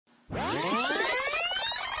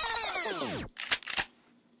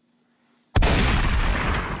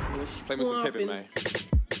Play me some Pippin, man.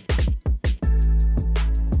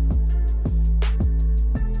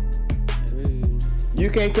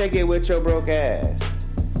 You can't take it with your broke ass.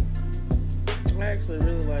 I actually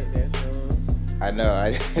really like that song. I know.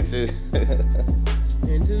 I just.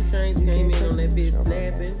 And 2 Chainz came in on that bitch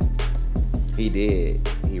snapping. He did.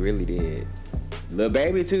 He really did. Lil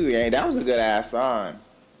Baby too. Yeah, that was a good ass song.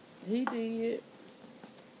 He did.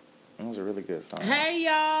 That was a really good song. Hey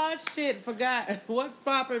y'all, shit, forgot. What's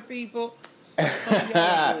poppin', people? Hope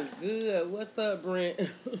y'all doing good. What's up, Brent?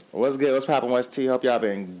 What's good? What's poppin'? What's T? Hope y'all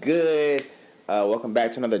been good. Welcome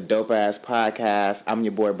back to another dope ass podcast. I'm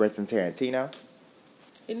your boy Brenton Tarantino.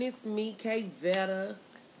 And it's me, K Vetta.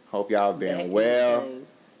 Hope y'all been well.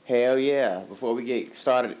 Hell yeah. Before we get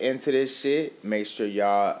started into this shit, make sure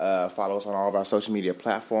y'all follow us on all of our social media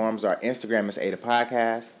platforms. Our Instagram is Ada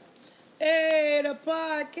Podcast. Ada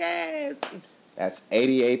Podcast. That's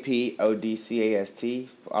ADAPODCAST.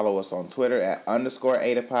 Follow us on Twitter at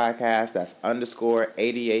 _Ada Podcast. That's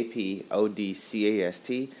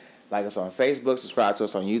 _ADAPODCAST. Like us on Facebook. Subscribe to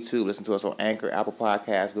us on YouTube. Listen to us on Anchor, Apple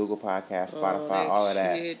Podcasts, Google Podcasts, Spotify, all of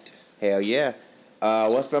that. Hell yeah.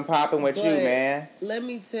 What's been popping with you, man? Let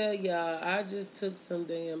me tell y'all, I just took some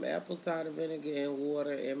damn apple cider vinegar and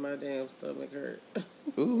water and my damn stomach hurt.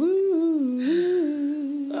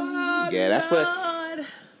 Ooh. Oh, yeah, that's Lord.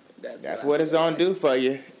 That's what it's gonna do for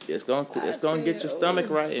you. It's gonna get your stomach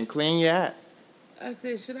right and clean you out. I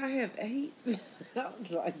said, should I have 8? I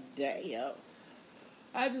was like, damn.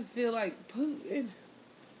 I just feel like Putin.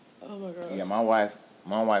 Oh my gosh. Yeah, my wife,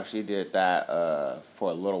 she did that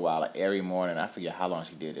for a little while. Like every morning, I forget how long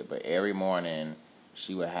she did it, but every morning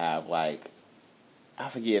she would have like, I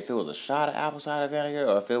forget if it was a shot of apple cider vinegar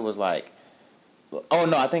or if it was like, oh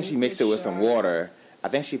no, I think she mixed it with some water. I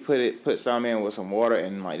think she put some in with some water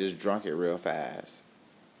and like just drunk it real fast.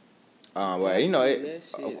 Well, you know, it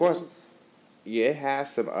of course, yeah, it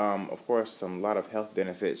has some of course some lot of health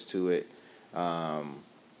benefits to it.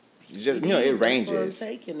 Just it ranges.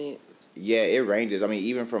 Taking it. Yeah, it ranges. I mean,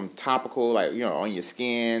 even from topical, like on your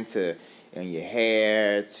skin to on your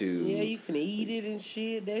hair to. Yeah, you can eat it and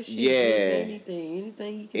shit. That shit. Yeah.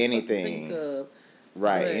 Anything you can think of.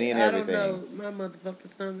 Right, but any and everything. I don't know. My motherfucking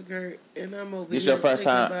stomach hurt, and I'm over This here your first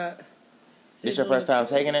time? This your first time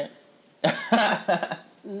taking it?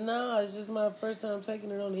 No, it's just my first time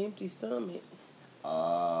taking it on an empty stomach.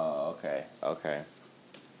 Oh, okay.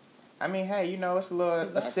 I mean, hey, it's a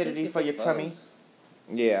little acidity for your tummy.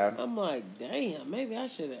 Yeah. I'm like, damn, maybe I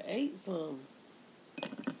should have ate some.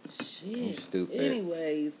 Shit. You stupid.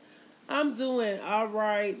 Anyways, I'm doing all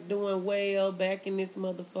right, doing well, back in this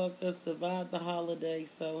motherfucker, survived the holiday,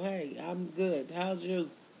 so hey, I'm good. How's you?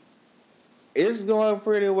 It's going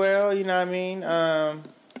pretty well, you know what I mean?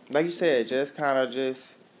 Like you said, just kind of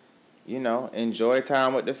enjoy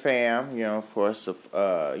time with the fam. Of course,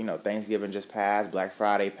 Thanksgiving just passed, Black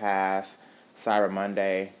Friday passed, Cyber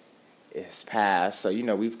Monday is passed. So,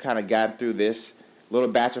 we've kind of gotten through this little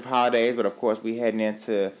batch of holidays, but of course we heading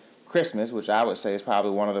into Christmas, which I would say is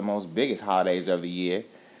probably one of the most biggest holidays of the year.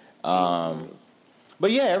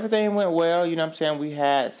 But yeah, everything went well. You know what I'm saying? We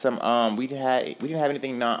had some. We didn't have anything. We didn't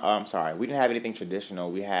have anything traditional.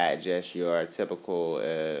 We had just your typical.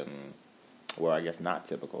 Well, I guess not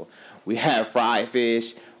typical. We had fried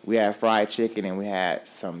fish. We had fried chicken, and we had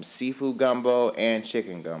some seafood gumbo and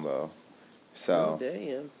chicken gumbo. So. Oh,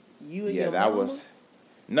 damn. You and yeah, your that mama? was.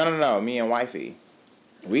 No. Me and wifey.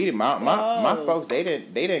 My folks. They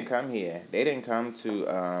didn't come here. They didn't come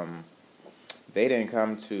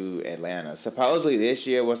to Atlanta. Supposedly this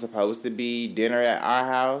year was supposed to be dinner at our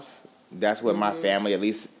house. That's what my family at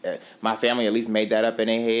least made that up in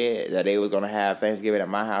their head that they were gonna have Thanksgiving at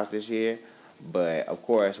my house this year. But of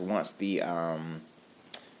course, once the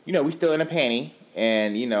we still in a penny,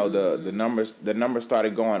 and the numbers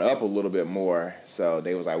started going up a little bit more. So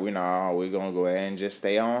they was like, we're gonna go ahead and just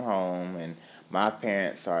stay on home. And my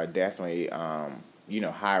parents are definitely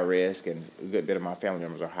high risk, and a good bit of my family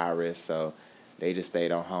members are high risk. So they just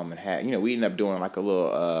stayed on home and had, we ended up doing like a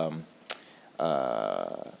little,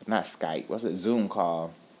 not Skype, what's it, Zoom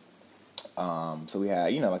call. So we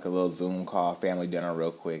had, like a little Zoom call, family dinner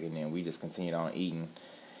real quick, and then we just continued on eating.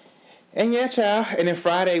 And yeah, child. And then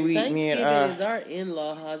Friday, Thanksgiving is our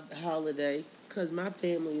in-law holiday, because my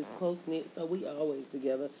family is close-knit, so we always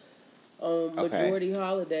together on majority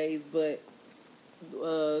holidays, but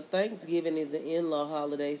Thanksgiving is the in-law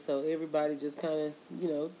holiday, so everybody just kind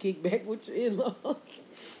of, kick back with your in-laws.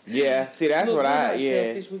 Yeah, see, that's what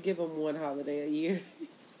selfish. We give them one holiday a year.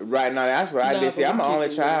 Right, no, that's what I did. See, I'm the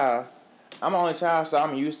only child. I'm an only child, so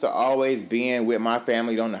I'm used to always being with my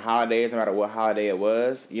family on the holidays, no matter what holiday it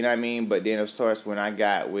was. You know what I mean? But then, of course, when I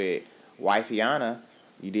got with wifey Anna,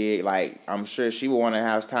 you did, like, I'm sure she would want to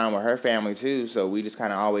have time with her family, too. So we just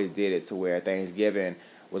kind of always did it to where Thanksgiving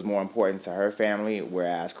was more important to her family,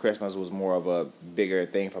 whereas Christmas was more of a bigger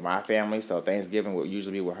thing for my family. So Thanksgiving would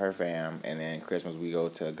usually be with her fam, and then Christmas we go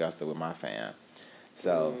to Augusta with my fam.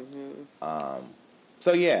 So,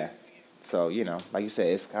 so yeah. So, you know, like you said,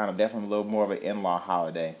 it's kind of definitely a little more of an in-law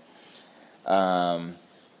holiday.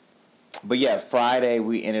 But yeah, Friday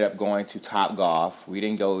we ended up going to Top Golf. We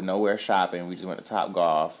didn't go nowhere shopping. We just went to Top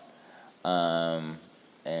Golf. And,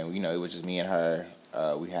 you know, it was just me and her.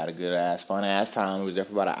 We had a good-ass, fun-ass time. We was there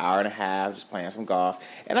for about an hour and a half just playing some golf.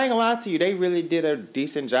 And I ain't gonna lie to you, they really did a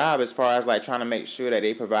decent job as far as, like, trying to make sure that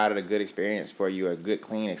they provided a good experience for you, a good,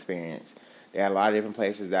 clean experience. They had a lot of different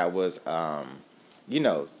places that was, you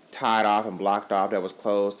know, tied off and blocked off, that was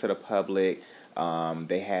closed to the public.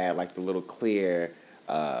 They had like the little clear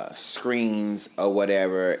screens or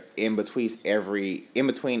whatever in between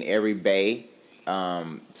every bay.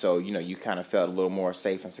 So you know you kind of felt a little more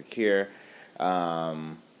safe and secure.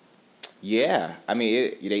 Yeah, I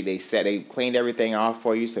mean they cleaned everything off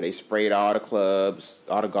for you, so they sprayed all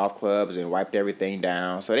the golf clubs, and wiped everything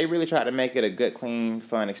down. So they really tried to make it a good, clean,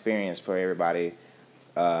 fun experience for everybody.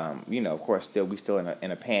 You know, of course, we still in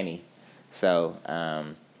a panty. So,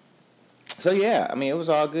 so yeah, I mean, it was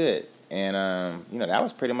all good. And, you know, that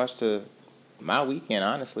was pretty much my weekend,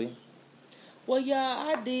 honestly. Well,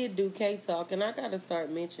 yeah, I did do K-Talk, and I got to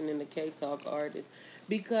start mentioning the K-Talk artist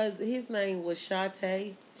because his name was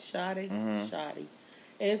Shotty.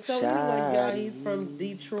 And so, anyways, y'all, he's from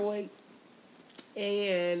Detroit,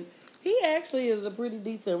 and he actually is a pretty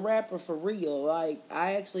decent rapper for real. Like,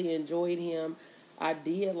 I actually enjoyed him. I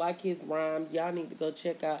did like his rhymes. Y'all need to go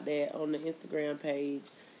check out that on the Instagram page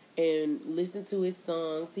and listen to his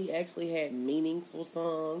songs. He actually had meaningful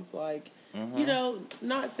songs. Like, you know,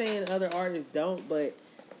 not saying other artists don't, but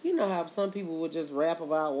you know how some people would just rap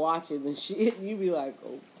about watches and shit. And you be like,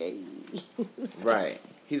 okay. Right.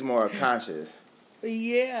 He's more conscious.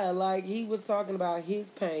 Yeah, like he was talking about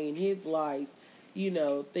his pain, his life, you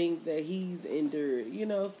know, things that he's endured, you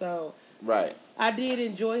know, so... Right. I did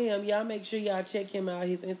enjoy him. Y'all make sure y'all check him out.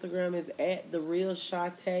 His Instagram is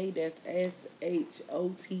 @TheRealShotty. That's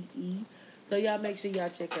SHOTE. So y'all make sure y'all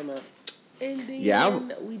check him out. And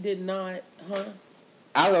then we did not,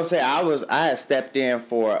 I was gonna say I had stepped in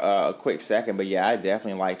for a quick second, but yeah, I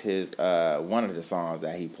definitely liked his one of the songs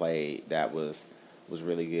that he played that was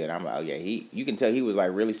really good. I'm like, oh yeah, you can tell he was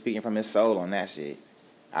like really speaking from his soul on that shit.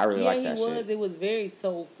 I really like that shit. Yeah, he was. It was very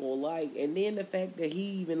soulful. Like, and then the fact that he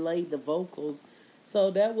even laid the vocals. So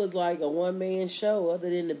that was like a one-man show other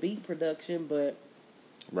than the beat production. But,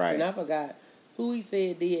 right. And I forgot who he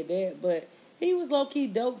said did that. But he was low-key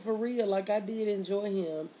dope for real. Like, I did enjoy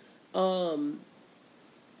him. I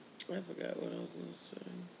forgot what I was going to say.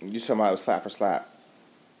 You talking about Slap for Slap?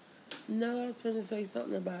 No, I was going to say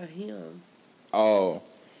something about him. Oh.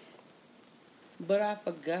 But I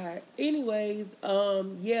forgot. Anyways,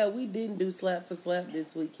 yeah, we didn't do Slap for Slap this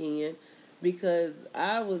weekend because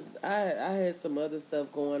I had some other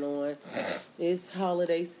stuff going on. It's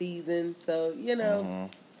holiday season, so you know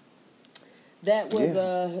that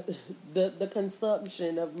was the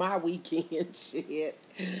consumption of my weekend shit.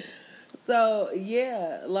 So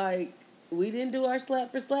yeah, like we didn't do our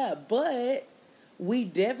Slap for Slap, but we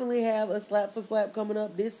definitely have a Slap for Slap coming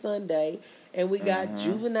up this Sunday. And we got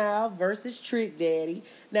Juvenile versus Trick Daddy.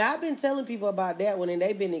 Now, I've been telling people about that one, and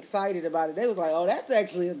they've been excited about it. They was like, oh, that's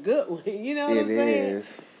actually a good one. You know what I'm saying? It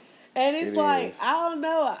is. And it's like, I don't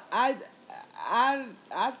know. I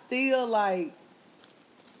still, like,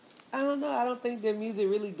 I don't know. I don't think their music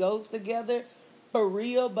really goes together for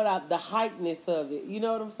real, but the hypeness of it. You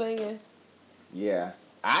know what I'm saying? Yeah.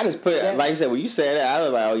 I just put, like you said, when you said that, I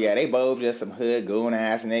was like, oh yeah, they both just some hood goon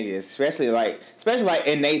ass niggas. Especially like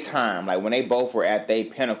in their time, like when they both were at their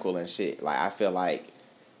pinnacle and shit. Like I feel like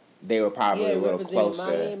they were probably a little closer.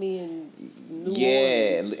 Miami and New Orleans.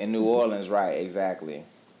 Yeah, in New Orleans, right? Exactly.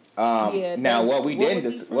 Now what we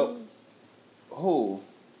didn't who?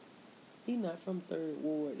 He not from Third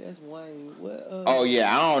Ward. That's Wayne. What? Oh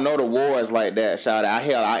yeah, I don't know the wards like that. Shout out,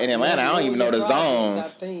 in Atlanta, I don't even know the zones. I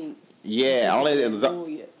think. Yeah, I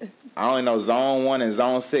only know Zone 1 and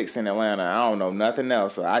Zone 6 in Atlanta. I don't know nothing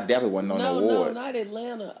else, so I definitely wouldn't know no wards. No, not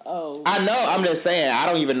Atlanta. Oh. I know, I'm just saying, I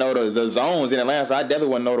don't even know the zones in Atlanta, so I definitely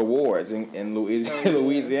wouldn't know the wards in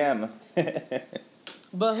Louisiana.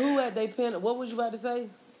 But who at they pen? What was you about to say?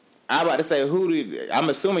 I'm about to say, I'm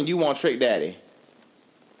assuming you want Trick Daddy.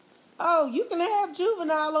 Oh, you can have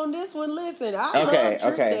Juvenile on this one. Listen, I love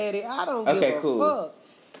Trick Daddy. I don't give a fuck.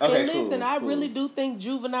 Okay, and listen, I cool. really do think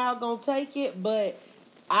Juvenile gonna take it, but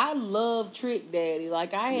I love Trick Daddy.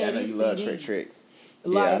 Like I had his you CD. love Trick.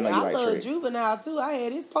 Like, I know you like love Trick. Juvenile too. I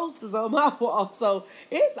had his posters on my wall. So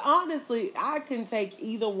it's honestly, I can take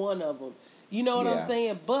either one of them. You know what I'm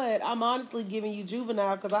saying? But I'm honestly giving you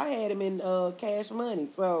Juvenile because I had him in Cash Money.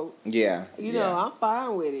 So you know, I'm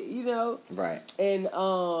fine with it. You know, right? And I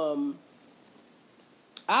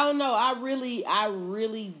don't know. I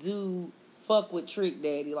really do fuck with Trick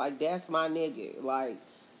Daddy. Like that's my nigga. Like.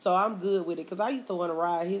 So I'm good with it because I used to want to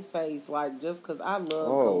ride his face, like just because I love.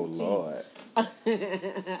 Oh Lord!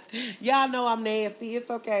 Y'all know I'm nasty. It's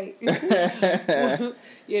okay.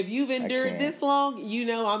 If you've endured this long, you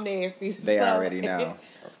know I'm nasty. They already know.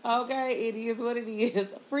 Okay, it is what it is.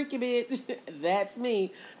 Freaky bitch. That's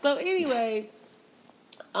me. So anyway,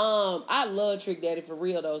 I love Trick Daddy for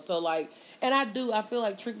real though. So like, and I feel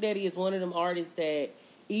like Trick Daddy is one of them artists that,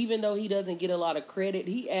 even though he doesn't get a lot of credit,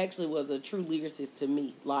 he actually was a true lyricist to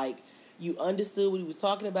me. Like, you understood what he was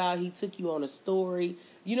talking about. He took you on a story.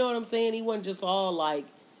 You know what I'm saying? He wasn't just all like,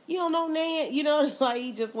 you don't know Nan. You know, like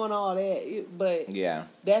he just went all that. But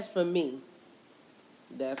that's for me.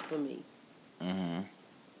 That's for me. Mm-hmm.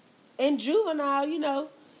 And Juvenile, you know,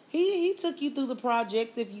 he took you through the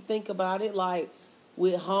projects if you think about it. Like,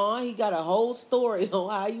 with Han, he got a whole story on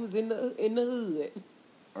how he was in the hood.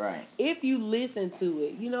 Right. If you listen to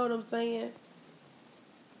it, you know what I'm saying?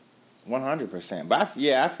 100%. But I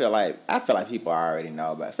feel like people already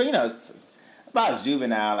know about it. So, you know, about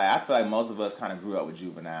Juvenile. Like I feel like most of us kind of grew up with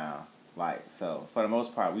Juvenile. Like so, for the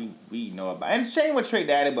most part, we know about. And same with Trick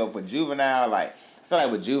Daddy, but for Juvenile, like I feel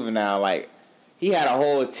like with Juvenile, like he had a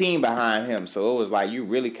whole team behind him. So it was like you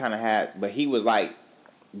really kind of had, but he was like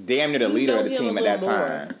damn near the leader of the team at that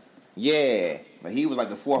time. Yeah. But he was like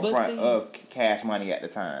the forefront of Cash Money at the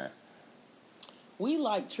time. We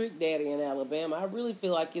like Trick Daddy in Alabama. I really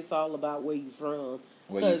feel like it's all about where you from.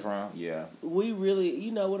 Where you from? Yeah. We really,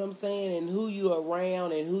 you know what I'm saying, and who you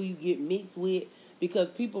around and who you get mixed with, because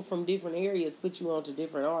people from different areas put you on to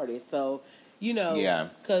different artists. So, you know,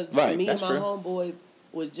 because me and my homeboys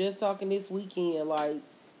was just talking this weekend, like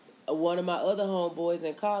one of my other homeboys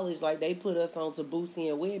in college, like they put us on to Boosie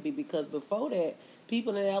and Webby, because before that,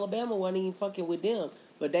 people in Alabama weren't even fucking with them.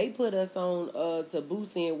 But they put us on to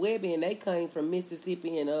Boosie and Webby, and they came from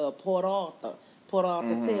Mississippi and Port Arthur,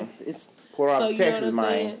 Texas. Port Arthur, Texas,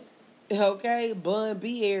 man. Okay, Bun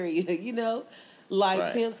B area, you know,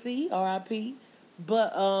 like Pimp C, R.I.P.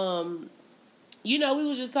 But, you know, we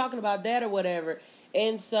was just talking about that or whatever.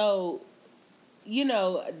 And so, you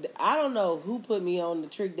know, I don't know who put me on the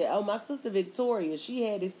Trick Daddy. Oh, my sister Victoria, she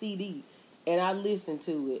had this CD. And I listened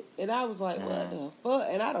to it. And I was like, what the fuck?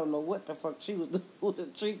 And I don't know what the fuck she was doing with a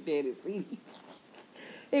Trick Daddy CD.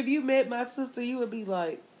 If you met my sister, you would be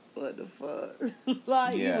like, what the fuck?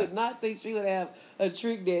 Like, you would not think she would have a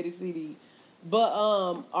Trick Daddy CD. But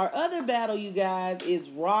our other battle, you guys, is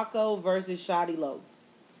Rocco versus Shawty Lo.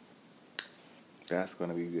 That's going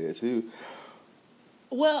to be good, too.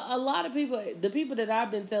 Well, a lot of people, the people that I've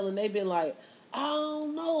been telling, they've been like, I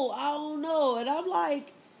don't know. And I'm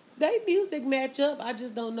like, they music match up. I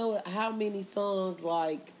just don't know how many songs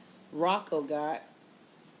like Rocco got.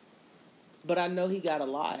 But I know he got a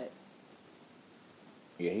lot.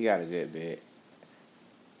 Yeah, he got a good bit.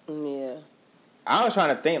 Yeah. I was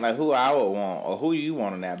trying to think like who I would want or who you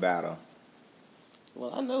want in that battle.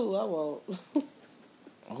 Well, I know who I want.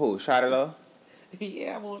 Who? Shawty Lo?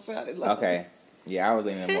 Yeah, I want Shawty Lo. Okay. Yeah, I was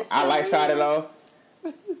leaning more. I like Shawty Lo.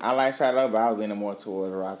 But I was leaning more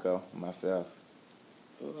towards Rocco myself.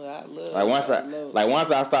 I love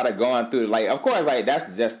once I started going through, like, of course, like,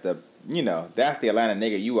 that's just the, you know, that's the Atlanta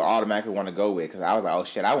nigga you would automatically want to go with, because I was like, oh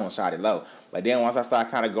shit, I want Shawty Lo. But then once I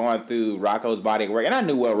started kind of going through Rocco's body of work, and I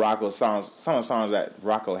knew what Rocco's songs, some of the songs that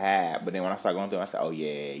Rocco had, but then when I started going through, I said, oh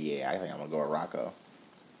yeah, I think I'm gonna go with Rocco.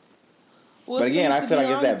 Well, but again, I feel like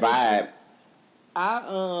it's that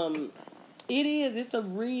vibe. It's a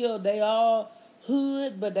real, they all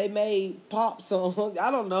hood, but they made pop songs.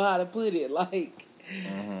 I don't know how to put it, like.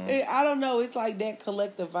 Mm-hmm. I don't know. It's like that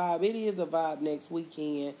collective vibe. It is a vibe next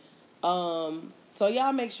weekend. So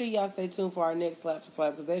y'all make sure y'all stay tuned for our next Slap for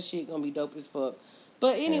Slap, because that shit gonna be dope as fuck.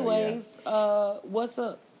 But anyways, what's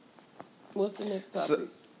up? What's the next topic?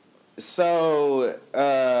 So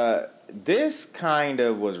this kind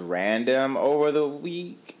of was random over the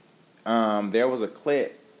week. There was a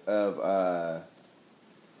clip of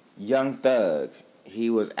Young Thug. He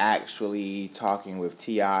was actually talking with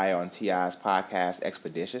T.I. on T.I.'s podcast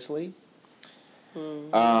Expeditiously.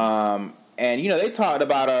 Mm-hmm. And they talked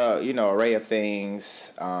about array of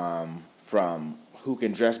things, from who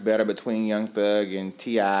can dress better between Young Thug and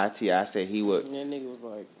T.I. T.I. said he would. And that nigga was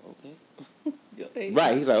like, okay. Go ahead.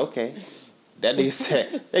 Right, he's like, okay. That nigga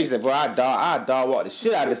said, bro, I dog walk the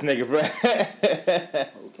shit out of this nigga, bro.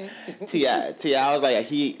 Okay. T.I. was like,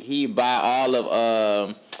 he buy all of,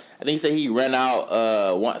 I think he said he rent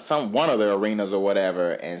out one of the arenas or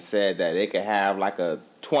whatever, and said that they could have like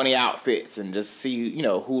 20 outfits and just see,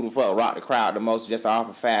 who the fuck rock the crowd the most just off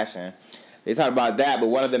of fashion. They talked about that, but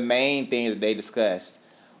one of the main things that they discussed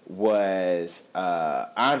was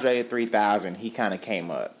Andre 3000. He kind of came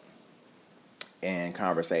up in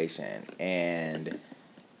conversation, and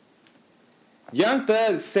Young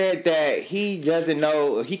Thug said that he doesn't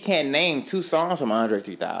know, he can't name 2 songs from Andre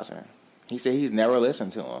 3000. He said he's never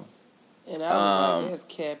listened to him. And I was like, that's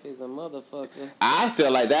cap is a motherfucker. I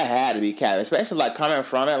feel like that had to be cap, especially like coming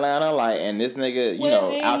from Atlanta, like, and this nigga,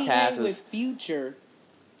 Outkast with Future,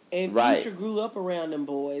 and right. Future grew up around them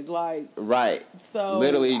boys, like, right. So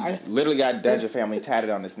literally got Dudger Family tatted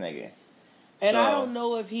on this nigga. And I don't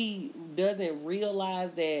know if he doesn't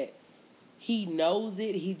realize that he knows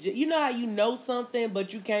it. You know how you know something,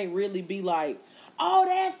 but you can't really be like, oh,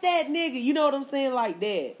 that's that nigga. You know what I'm saying? Like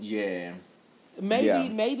that. Yeah.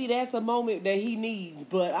 Maybe that's a moment that he needs,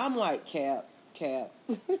 but I'm like, cap.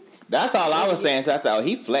 That's all I was saying. So I said,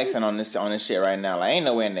 he flexing on this shit right now. Like, ain't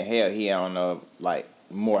nowhere in the hell he don't know, like,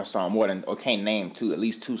 more than, or can't name at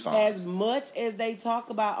least 2 songs. As much as they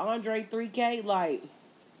talk about Andre 3K, like,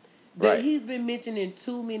 right. He's been mentioned in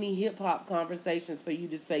too many hip-hop conversations for you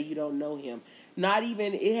to say you don't know him. Not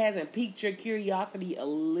even, it hasn't piqued your curiosity a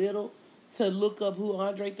little to look up who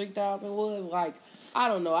Andre 3000 was. Like, I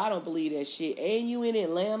don't know. I don't believe that shit. And you in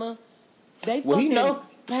Atlanta, they fucking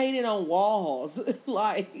painted on walls.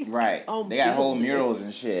 Like, right. On they got whole murals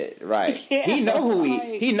and shit. Right. Yeah, he know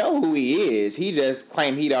who he is. He just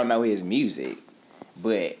claimed he don't know his music.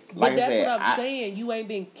 But like that's I said, what I'm saying. You ain't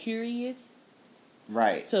been curious.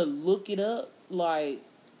 Right. To look it up, like.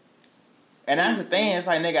 And that's the thing. It's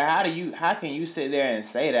like, nigga, how can you sit there and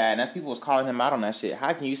say that? And that's people was calling him out on that shit.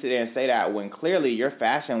 How can you sit there and say that when clearly your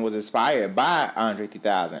fashion was inspired by Andre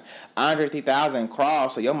 3000? Andre 3000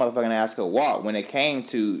 crawled so your motherfucking ass could walk when it came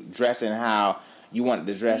to dressing how you wanted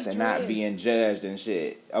to dress and not being judged and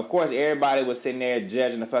shit. Of course, everybody was sitting there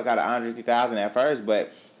judging the fuck out of Andre 3000 at first,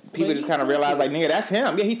 but people just kind of realized, like, nigga, that's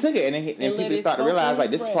him. Yeah, he took it. And people started to realize, like,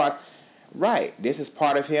 this is part... Right. This is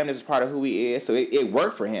part of him. This is part of who he is. So it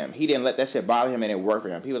worked for him. He didn't let that shit bother him, and it worked for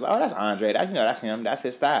him. He was like, oh, that's Andre. That's him. That's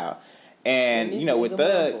his style. And with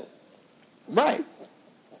Thug... Right.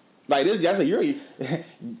 Like, this,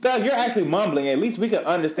 Thug, you're actually mumbling. At least we can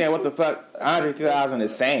understand what the fuck Andre 3000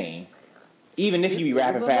 is saying. Even if you be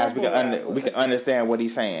rapping fast, we can understand what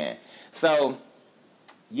he's saying. So...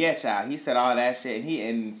 yeah, child. He said all that shit,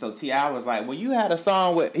 and so T.I. was like, "Well, you had a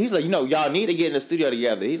song with." He's like, y'all need to get in the studio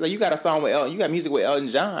together. He's like, "You got a song with you got music with Elton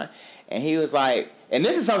John," and he was like, and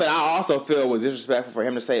this is something I also feel was disrespectful for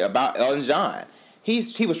him to say about Elton John.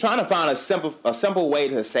 He was trying to find a simple way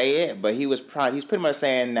to say it, but he's pretty much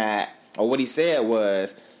saying that, or what he said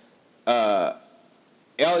was,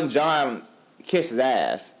 Elton John kissed his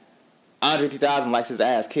ass. Andre 3000 likes his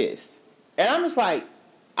ass kissed, and I'm just like,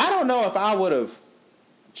 I don't know if I would have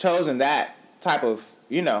chosen that type of,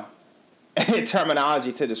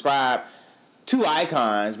 terminology to describe 2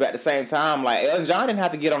 icons, but at the same time, like, Elton John didn't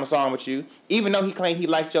have to get on a song with you, even though he claimed he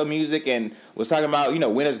liked your music and was talking about,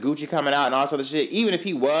 when is Gucci coming out and all sort of shit. Even if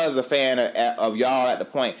he was a fan of y'all at the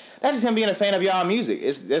point, that's just him being a fan of y'all music.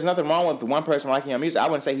 There's nothing wrong with one person liking your music. I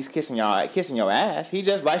wouldn't say he's kissing your ass. He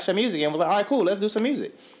just likes your music and was like, all right, cool, let's do some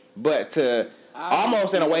music. But to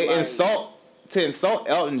almost in a way insult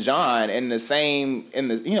Elton John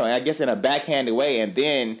I guess in a backhanded way, and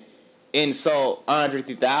then insult Andre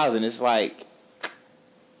 3000, it's like,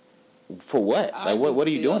 for what? Like, what are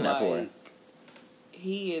you doing that for?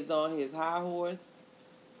 He is on his high horse,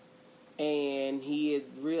 and he is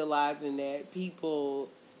realizing that people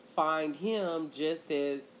find him just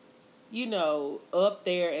as, up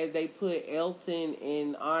there as they put Elton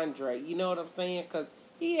and Andre. You know what I'm saying? Because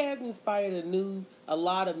he has inspired a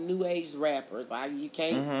lot of new age rappers. Like, you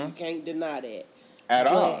can't deny that. At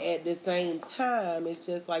all. But at the same time, it's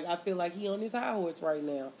just like, I feel like he on his high horse right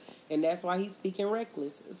now. And that's why he's speaking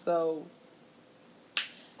reckless. So,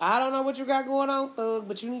 I don't know what you got going on, Thug,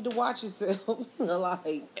 but you need to watch yourself.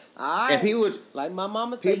 Like, like my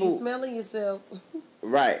mama said, you smelling yourself.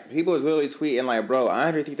 Right. People was literally tweeting like, bro,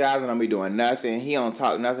 Andre 3000 don't be doing nothing. He don't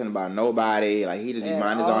talk nothing about nobody. Like, he just be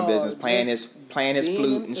minding his own business, playing his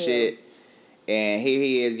flute and shit. And here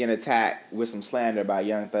he is getting attacked with some slander by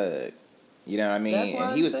Young Thug. You know what I mean? That's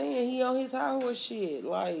why and I'm saying he on his high horse shit.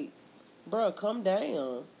 Like, bro, come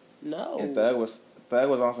down. No. And Thug was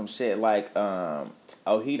on some shit like,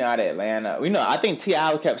 he not Atlanta. You know, I think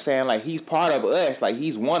T.I. kept saying like he's part of us, like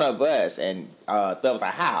he's one of us, and Thug was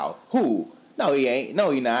like, how? Who? No, he ain't.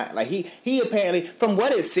 No, he not. Like he apparently, from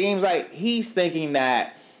what it seems like, he's thinking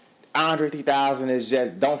that Andre 3000 is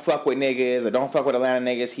just don't fuck with niggas or don't fuck with Atlanta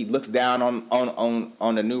niggas. He looks down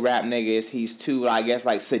on the new rap niggas. He's too, I guess,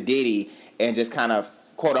 like Sadiddy, and just kind of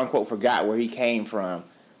quote unquote forgot where he came from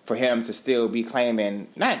for him to still be claiming,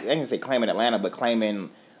 not I didn't say claiming Atlanta, but claiming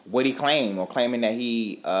what he claimed, or claiming that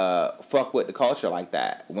he fuck with the culture like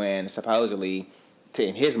that, when supposedly,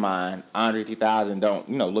 in his mind, Andre 3000 don't,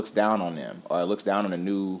 looks down on them or looks down on the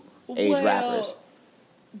new age rappers.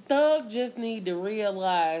 Thug just need to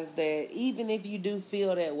realize that even if you do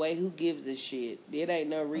feel that way, who gives a shit? It ain't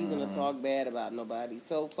no reason to talk bad about nobody.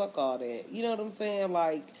 So fuck all that. You know what I'm saying?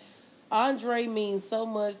 Like, Andre means so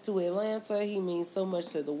much to Atlanta. He means so much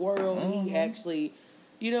to the world. He actually,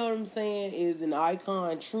 you know what I'm saying, is an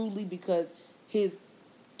icon truly because his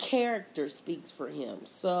character speaks for him.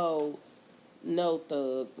 So, no,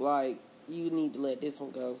 Thug, like, you need to let this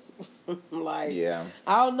one go. Like, yeah.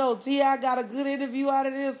 I don't know. T.I. got a good interview out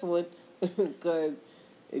of this one because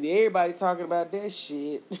everybody talking about that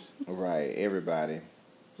shit. Right, everybody.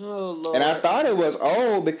 Oh, Lord. And I thought it was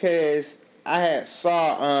old because I had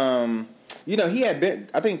saw, he had been,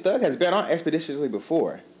 I think Thug has been on Expeditiously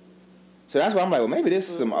before. So that's why I'm like, well, maybe this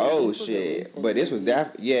is some old shit. But this was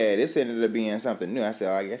this ended up being something new. I said,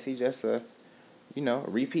 I guess he just a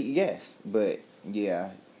repeat guest. But,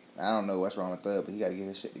 yeah, I don't know what's wrong with Thug, but he got to get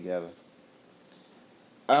his shit together.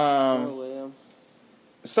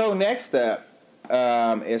 So next up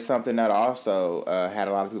is something that also had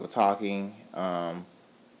a lot of people talking, a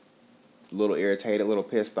little irritated, a little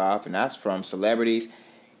pissed off, and that's from celebrities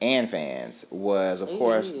and fans. Was, of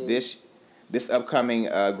course, this upcoming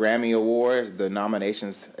Grammy Awards. The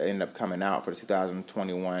nominations ended up coming out for the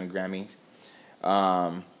 2021 Grammys.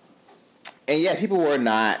 And yeah, people were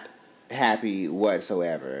not happy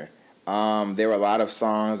whatsoever. There were a lot of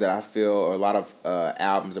songs that I feel, or a lot of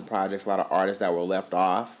albums and projects, a lot of artists that were left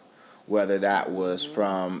off, whether that was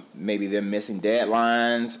from maybe them missing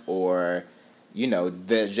deadlines or,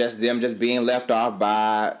 just being left off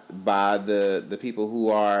by the people who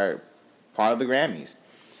are part of the Grammys.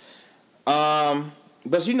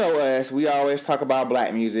 But you know us, we always talk about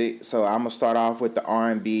black music, so I'm gonna start off with the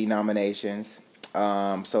R&B nominations.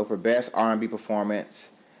 So for Best R&B Performance,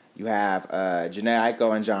 you have Jhené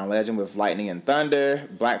Aiko and John Legend with Lightning and Thunder,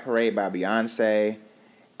 Black Parade by Beyonce,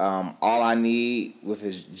 All I Need with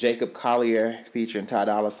his Jacob Collier featuring Ty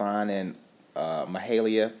Dolla $ign and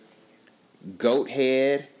Mahalia, Goat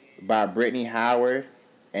Head by Brittany Howard,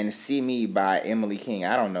 and See Me by Emily King.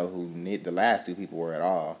 I don't know who the last two people were at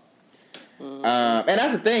all. And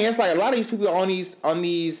that's the thing. It's like a lot of these people on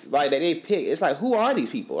these like that they pick. It's like, who are these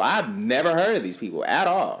people? I've never heard of these people at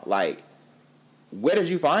all. Like, where did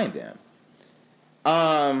you find them?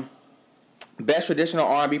 Best Traditional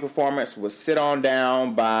R&B Performance was Sit On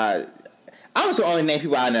Down by, I'm just the only name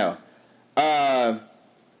people I know.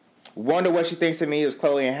 Wonder What She Thinks of Me was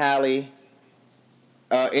Chloe and Halle.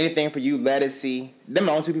 Anything for You, Let It See. Them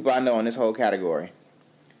the only two people I know in this whole category.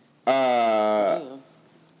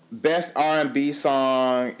 Best R&B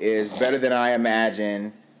song is Better Than I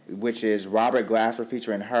Imagined, which is Robert Glasper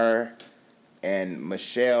featuring her and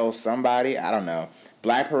Michelle somebody. I don't know.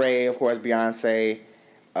 Black Parade, of course, Beyonce.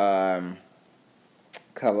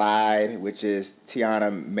 Collide, which is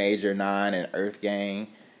Tiana Major 9 and Earth Gang.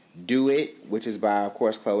 Do It, which is by, of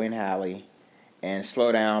course, Chloe and Halle. And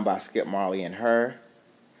Slow Down by Skip Marley and her.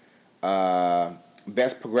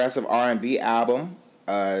 Best Progressive R&B Album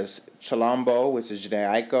is Chilombo, which is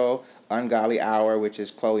Jhené Aiko. Ungodly Hour, which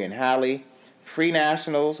is Chloe and Halle. Free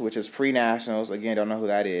Nationals, which is Free Nationals. Again, don't know who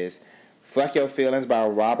that is. Fuck Your Feelings by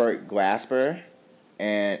Robert Glasper.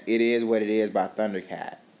 And It Is What It Is by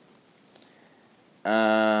Thundercat.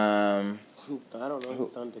 I don't know who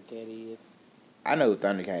Thundercat is. I know who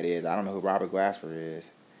Thundercat is. I don't know who Robert Glasper is.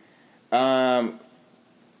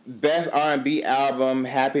 Best R&B Album,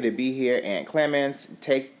 Happy to Be Here, Ant Clemens.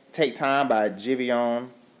 Take Time by Giveon,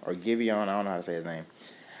 I don't know how to say his name.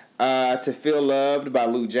 To Feel Loved by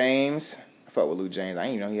Lou James. I fuck with Lou James. I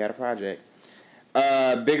didn't even know he had a project.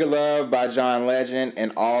 Bigger Love by John Legend,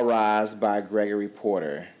 and All Rise by Gregory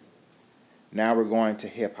Porter. Now we're going to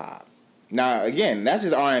hip-hop. Now, again, that's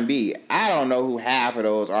just R&B. I don't know who half of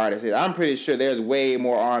those artists is. I'm pretty sure there's way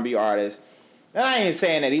more R&B artists. And I ain't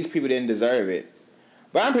saying that these people didn't deserve it.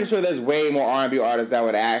 But I'm pretty sure there's way more R&B artists that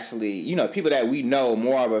would actually, you know, people that we know,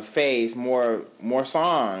 more of a face, more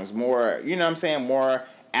songs, more, you know what I'm saying, more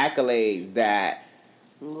accolades that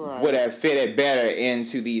would have fitted better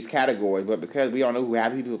into these categories. But because we don't know who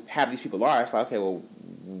half these people are, it's like, okay, well,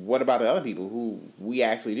 what about the other people who we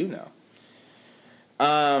actually do know?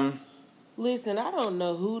 Listen, I don't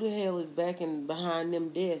know who the hell is backing behind them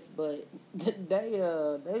desks, but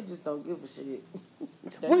they just don't give a shit.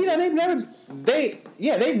 Well, you know, they've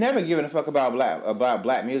never given a fuck about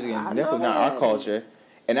black music, and definitely not our culture.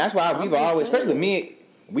 And that's why we've always, especially me,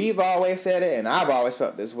 we've always said it, and I've always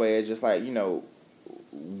felt this way. It's just like, you know,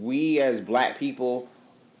 we as black people,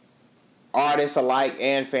 artists alike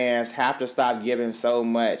and fans, have to stop giving so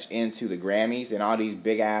much into the Grammys and all these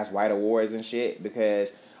big ass white awards and shit,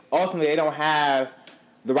 because ultimately they don't have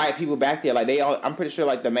the right people back there. Like I'm pretty sure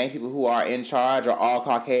like the main people who are in charge are all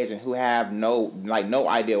Caucasian, who have no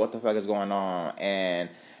idea what the fuck is going on, and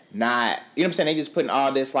not, you know what I'm saying, they just putting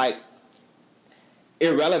all this like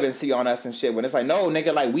irrelevancy on us and shit, when it's like, no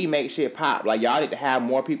nigga, like we make shit pop. Like y'all need to have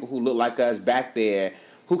more people who look like us back there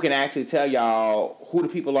who can actually tell y'all who the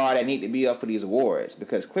people are that need to be up for these awards,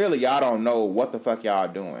 because clearly y'all don't know what the fuck y'all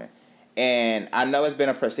doing. And I know it's been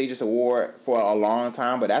a prestigious award for a long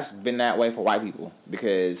time, but that's been that way for white people,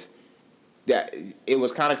 because it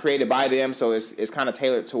was kind of created by them, so it's kind of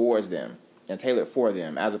tailored towards them and tailored for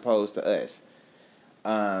them as opposed to us.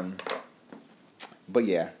 But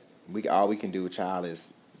yeah, all we can do, child,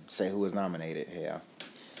 is say who is nominated. Hell,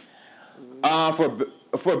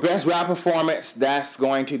 for best rap performance, that's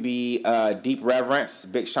going to be Deep Reverence,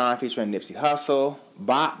 Big Sean featuring Nipsey Hussle,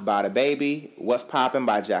 Bop by DaBaby, What's Poppin'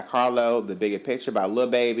 by Jack Harlow, The Bigger Picture by Lil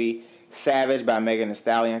Baby, Savage by Megan Thee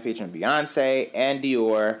Stallion featuring Beyonce, and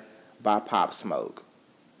Dior by Pop Smoke.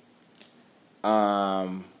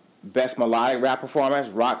 Best melodic rap performance,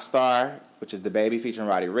 Rockstar, which is DaBaby featuring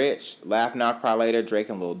Roddy Ricch, Laugh Now Cry Later, Drake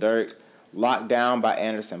and Lil Durk, Lockdown by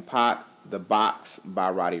Anderson .Paak, The Box by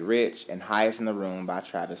Roddy Ricch, and Highest in the Room by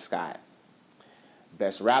Travis Scott.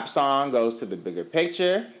 Best rap song goes to The Bigger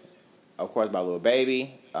Picture, of course, by Lil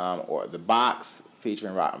Baby, or The Box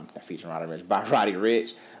featuring Roddy Ricch by Roddy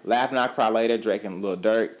Ricch, Laugh Now Cry Later, Drake and Lil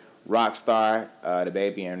Durk, Rockstar,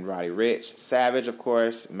 DaBaby and Roddy Ricch, Savage, of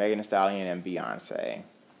course, Megan Thee Stallion and Beyonce.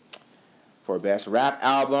 For best rap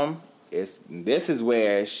album, this is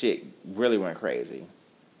where shit really went crazy.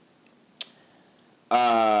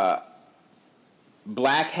 Black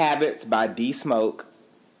Habits by D Smoke,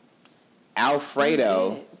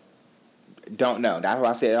 Alfredo, don't know. That's why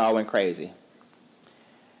I said it all went crazy.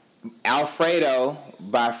 Alfredo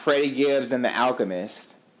by Freddie Gibbs and the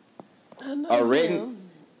Alchemist. I know them.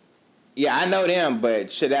 Yeah, I know them,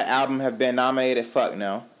 but should that album have been nominated? Fuck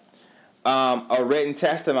no. A Written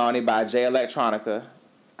Testimony by Jay Electronica.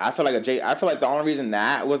 I feel like the only reason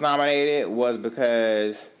that was nominated was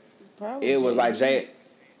because it was like Jay.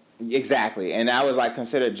 Exactly, and that was like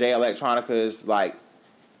considered Jay Electronica's like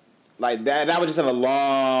that was just a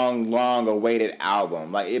long awaited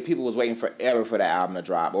album. Like people was waiting forever for that album to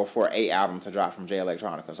drop, or for a album to drop from Jay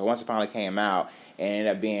Electronica. So once it finally came out, and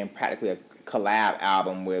ended up being practically a collab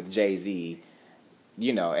album with Jay-Z,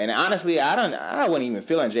 you know. And honestly, I wasn't even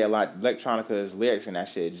feeling Jay Electronica's lyrics and that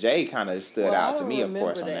shit. Jay kind of stood out to me, of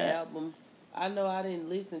course, on that album. I know I didn't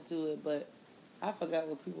listen to it, but I forgot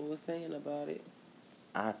what people were saying about it.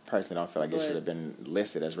 I personally don't feel like it should have been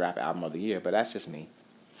listed as Rap Album of the Year, but that's just me.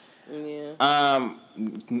 Yeah.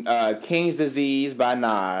 King's Disease by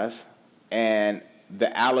Nas and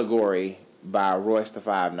The Allegory by Royce da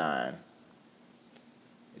 5'9".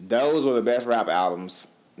 Those were the best rap albums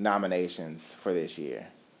nominations for this year.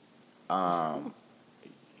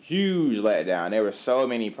 Huge letdown. There were so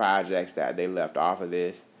many projects that they left off of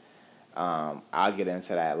this. I'll get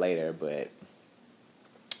into that later, but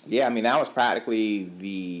yeah, I mean, that was practically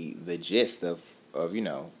the gist of what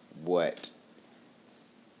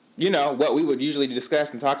we would usually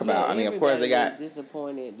discuss and talk about. I mean, of course they got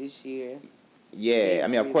disappointed this year. Yeah, I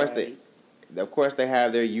mean, of course they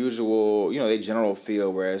have their usual, their general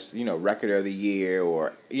feel, where it's, record of the year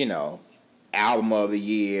or, album of the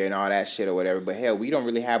year and all that shit or whatever. But hell, we don't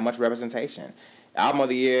really have much representation. Album of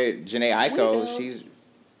the year, Jhené Aiko,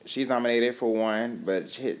 she's nominated for one,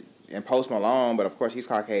 and Post Malone, but of course he's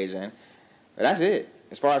Caucasian. But that's it.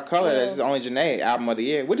 As far as color, that's only Jhené Album of the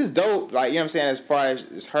Year, which is dope. Like, you know what I'm saying, as far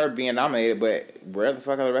as her being nominated, but where the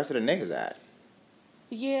fuck are the rest of the niggas at?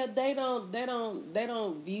 Yeah, they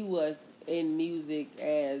don't view us in music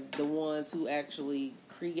as the ones who actually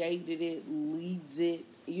created it, leads it,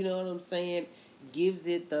 you know what I'm saying? Gives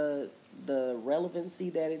it the relevancy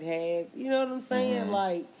that it has. You know what I'm saying? Mm-hmm.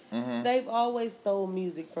 Like, they've always stole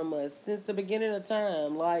music from us since the beginning of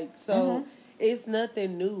time. Like, so it's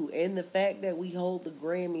nothing new. And the fact that we hold the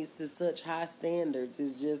Grammys to such high standards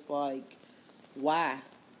is just like, why?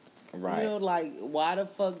 Right. You know, like, why the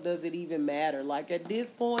fuck does it even matter? Like, at this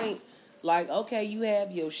point, like, okay, you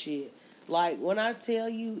have your shit. Like, when I tell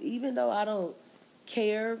you, even though I don't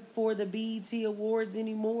care for the BET Awards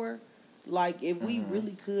anymore, like, if we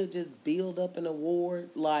really could just build up an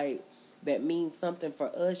award, like, that means something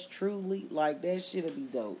for us truly, like, that shit'll be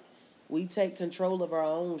dope. We take control of our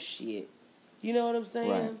own shit. You know what I'm saying?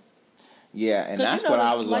 Right. Yeah, and that's what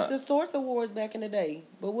I was like the Source Awards back in the day.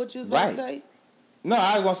 But what you was gonna say? No,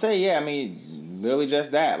 I was gonna say, yeah. I mean, literally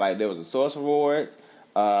just that. Like, there was the Source Awards.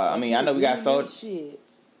 I mean, I know we got shit.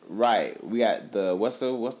 Right, we got the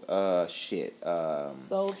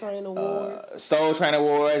Soul Train Awards. Soul Train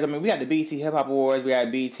Awards. I mean, we got the BET Hip Hop Awards. We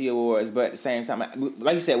got BET Awards, but at the same time,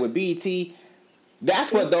 like you said, with BET,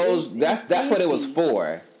 that's what it was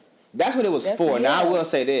for. That's what it was for. Yeah. Now I will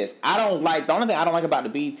say this: the only thing I don't like about the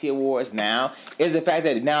BET Awards now is the fact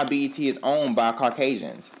that now BET is owned by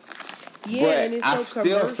Caucasians. Yeah, but and it's I so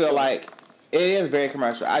still commercial. feel like it is very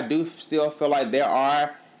commercial. I do still feel like there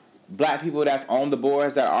are black people that's on the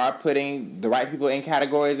boards that are putting the right people in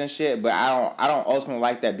categories and shit, but I don't ultimately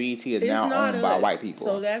like that BET is now owned by white people.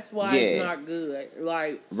 So that's why it's not good.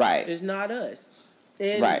 Like, it's not us.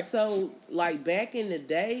 And so, like, back in the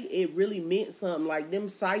day, it really meant something. Like, them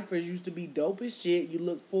ciphers used to be dope as shit. You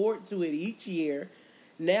look forward to it each year.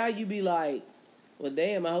 Now you be like, well,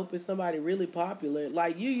 damn, I hope it's somebody really popular.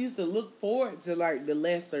 Like, you used to look forward to, like, the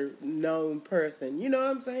lesser known person. You know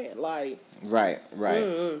what I'm saying? Like, right.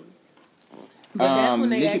 But that's when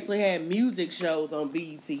they actually had music shows on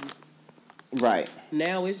BET. Right.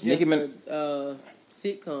 Now it's just a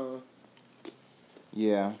sitcom.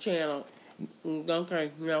 Yeah. Channel.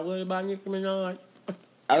 Okay. Now what about Nicki Minaj?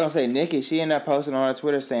 I was gonna say Nicki. She ended up posting on her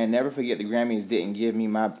Twitter saying, "Never forget the Grammys didn't give me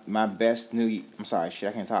my best new. I'm sorry, shit,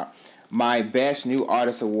 I can't talk. My best new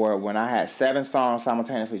artist award when I had 7 songs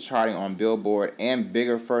simultaneously charting on Billboard and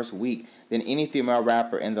bigger first week than any female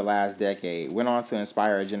rapper in the last decade. Went on to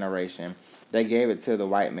inspire a generation. They gave it to the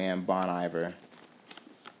white man, Bon Iver."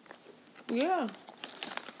 Yeah.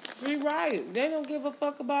 You're right. They don't give a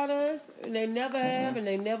fuck about us. And they never have and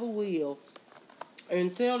they never will.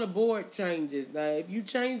 Until the board changes. Now, if you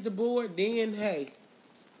change the board, then hey.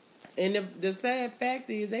 And the sad fact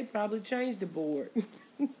is they probably changed the board.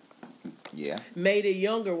 Yeah. Made it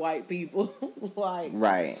younger white people. Like,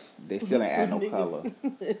 right. They still ain't add no color.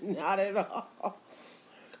 Not at all.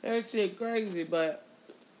 That shit crazy, but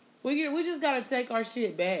we just gotta take our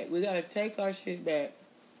shit back. We gotta take our shit back.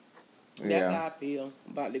 That's how I feel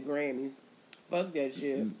about the Grammys. Fuck that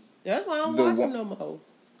shit. That's why I don't watch them no more.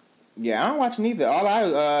 Yeah, I don't watch neither. All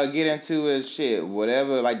I get into is shit,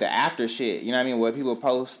 whatever, like the after shit. You know what I mean? What people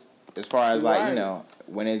post as far as like, you know,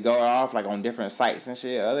 when it go off like on different sites and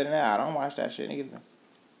shit. Other than that, I don't watch that shit either.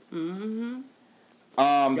 The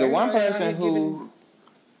one person who...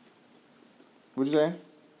 What'd you say?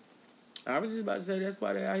 I was just about to say that's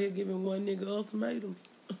why they out here giving one nigga ultimatums.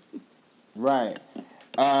 Right.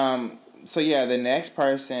 So yeah, the next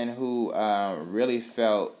person who really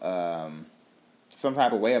felt some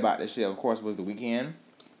type of way about this shit, of course, was The Weeknd.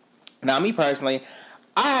 Now, me personally,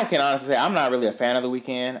 I can honestly say I'm not really a fan of The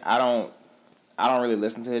Weeknd. I don't really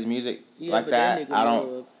listen to his music like that. I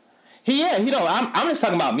don't. He don't. I'm just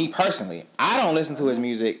talking about me personally. I don't listen to his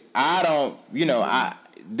music. I don't. You know,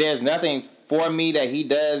 there's nothing for me that he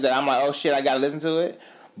does that I'm like, oh shit, I gotta listen to it.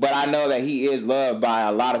 But I know that he is loved by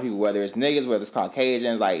a lot of people, whether it's niggas, whether it's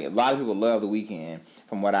Caucasians. Like, a lot of people love The Weeknd.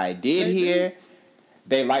 From what I did hear,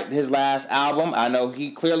 they liked his last album. I know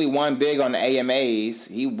he clearly won big on the AMAs.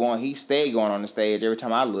 He stayed going on the stage every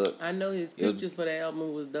time I looked. I know his pictures for the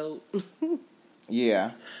album was dope.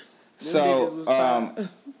 Yeah. So,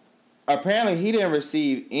 apparently he didn't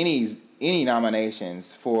receive any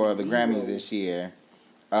nominations for the Grammys this year.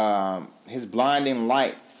 His Blinding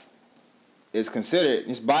Lights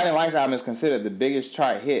album is considered the biggest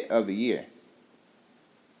chart hit of the year.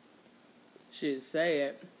 Shit,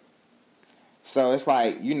 sad. So it's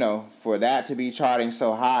like, you know, for that to be charting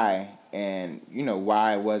so high, and you know,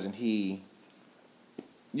 why didn't he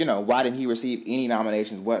receive any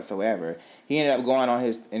nominations whatsoever? He ended up going on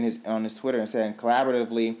his Twitter and saying,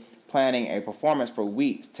 collaboratively planning a performance for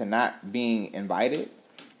weeks to not being invited.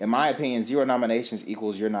 In my opinion, 0 nominations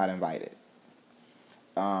equals you're not invited.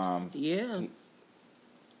 Yeah.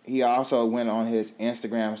 He also went on his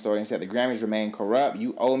Instagram story and said, the Grammys remain corrupt.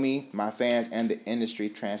 You owe me, my fans, and the industry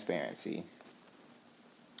transparency.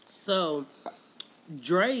 So,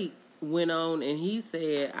 Drake went on and he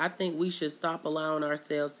said, I think we should stop allowing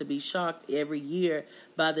ourselves to be shocked every year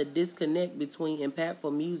by the disconnect between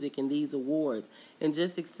impactful music and these awards, and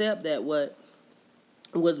just accept that what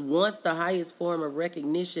was once the highest form of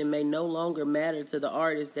recognition may no longer matter to the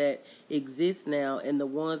artists that exist now and the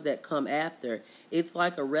ones that come after. It's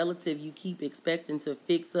like a relative you keep expecting to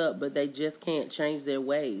fix up, but they just can't change their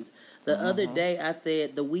ways. The other day I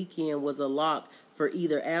said The Weeknd was a lock for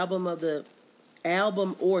either album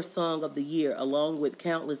or song of the year, along with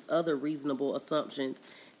countless other reasonable assumptions,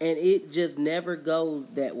 and it just never goes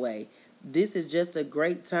that way. This is just a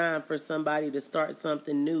great time for somebody to start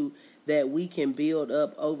something new that we can build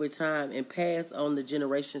up over time and pass on the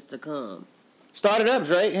generations to come. Start it up,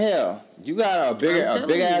 Drake. Hell, you got a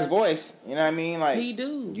big ass voice. You know what I mean? Like he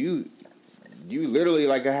do. You literally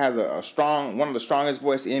like has a strong, one of the strongest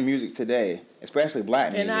voices in music today, especially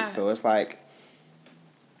black music. So it's like,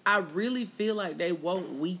 I really feel like they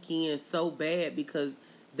want Weeknd so bad because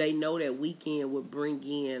they know that Weeknd would bring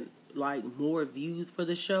in like more views for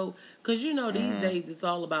the show, because you know these days it's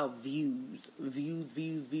all about views,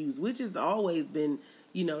 which has always been,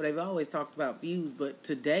 you know, they've always talked about views, but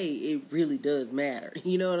today it really does matter.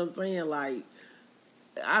 You know what I'm saying? Like,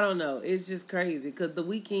 I don't know, it's just crazy because The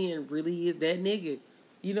Weeknd really is that nigga.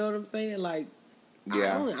 You know what I'm saying? Like,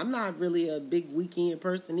 yeah, I'm not really a big Weeknd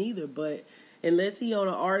person either, but unless he on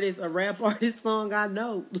a rap artist song, I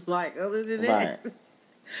know. Like, other than that.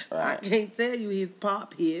 Right. I can't tell you his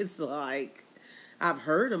pop hits. Like, I've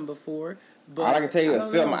heard him before, but all I can tell you is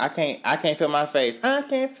I can't feel my face. I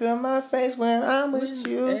can't feel my face when I'm with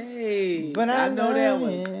you. Hey, but I know that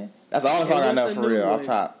one. That's the only song I know for real. Off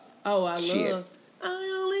top. Oh, I love. I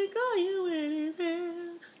only call you when it's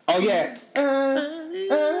hell. Oh yeah.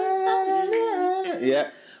 Yeah.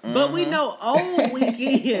 But we know old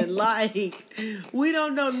Weeknd, like, we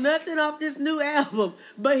don't know nothing off this new album,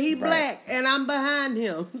 but he black, and I'm behind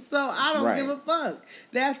him, so I don't give a fuck.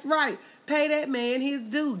 That's right. Pay that man his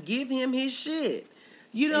due. Give him his shit.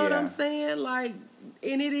 You know what I'm saying? Like,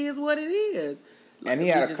 and it is what it is. Like, and he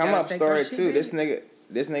had a come-up story, too. This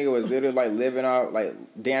nigga was literally, like, living off, like,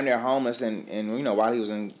 damn near homeless, and you know, while he was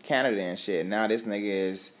in Canada and shit. Now this nigga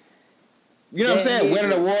is... You know what I'm saying?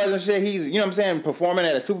 Winning awards and shit. He's, you know what I'm saying, performing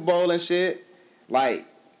at a Super Bowl and shit. Like,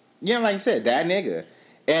 you know, like you said, that nigga.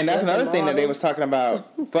 And that's another thing that they was talking about.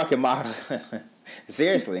 Fucking model.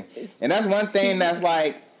 Seriously. And that's one thing that's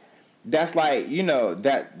like, you know,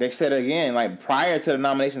 that they said again, like, prior to the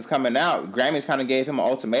nominations coming out, Grammys kind of gave him an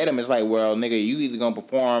ultimatum. It's like, well, nigga, you either gonna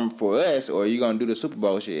perform for us or you gonna do the Super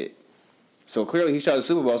Bowl shit. So clearly he chose the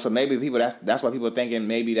Super Bowl, so maybe people, that's why people are thinking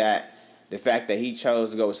maybe that the fact that he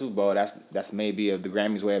chose to go with Super Bowl, that's maybe of the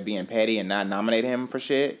Grammys' way of being petty and not nominate him for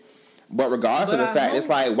shit. But regardless of the fact, it's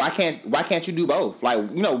like, why can't you do both? Like,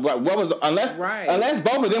 you know, what was unless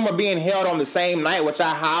both of them were being held on the same night, which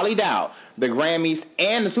I highly doubt the Grammys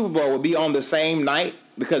and the Super Bowl would be on the same night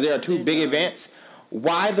because there are two big events.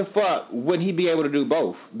 Why the fuck wouldn't he be able to do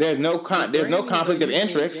both? There's no conflict of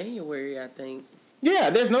interest. In January, I think.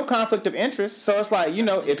 Yeah, there's no conflict of interest, so it's like, you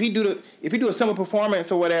know, if he do a similar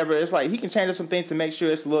performance or whatever, it's like he can change up some things to make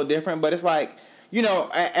sure it's a little different. But it's like, you know,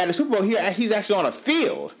 at the Super Bowl here, he's actually on a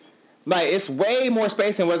field, like it's way more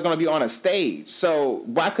space than what's going to be on a stage. So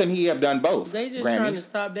why couldn't he have done both? They just trying to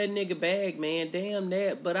stop that nigga bag, man. Damn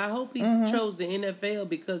that. But I hope he chose the NFL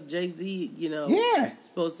because Jay-Z, you know,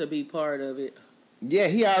 supposed to be part of it. Yeah,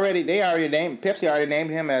 Pepsi already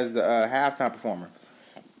named him as the halftime performer.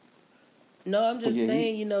 No, I'm just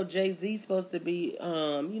saying, you know, Jay-Z's supposed to be,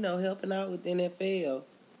 you know, helping out with the NFL.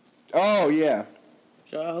 Oh, yeah.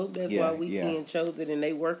 So I hope that's why Weeknd chose it and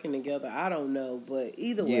they working together. I don't know, but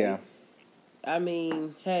either way, I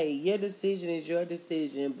mean, hey, your decision is your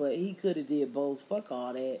decision, but he could have did both. Fuck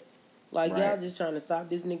all that. Like, y'all just trying to stop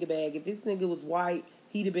this nigga bag. If this nigga was white,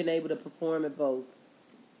 he'd have been able to perform at both.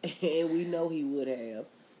 And we know he would have.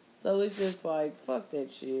 So it's just like, fuck that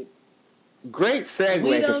shit. Great segue.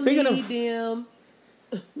 We don't need them.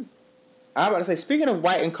 I'm about to say, speaking of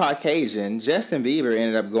white and Caucasian, Justin Bieber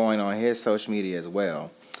ended up going on his social media as well.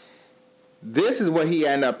 This is what he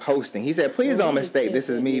ended up posting. He said, please don't mistake this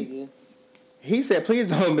as me. He said, please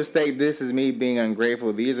don't mistake this as me being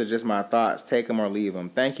ungrateful. These are just my thoughts. Take them or leave them.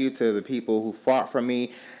 Thank you to the people who fought for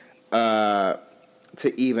me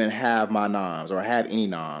to even have my noms or have any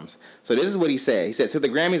noms. So this is what he said. He said, to the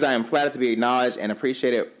Grammys, I am flattered to be acknowledged and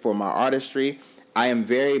appreciated for my artistry. I am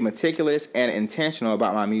very meticulous and intentional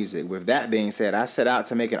about my music. With that being said, I set out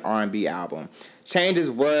to make an R&B album. Changes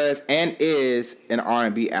was and is an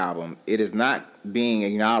R&B album. It is not being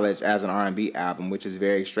acknowledged as an R&B album, which is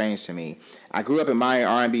very strange to me. I grew up admiring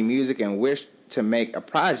R&B music and wished to make a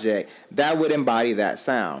project that would embody that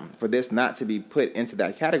sound. For this not to be put into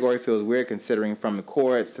that category feels weird, considering from the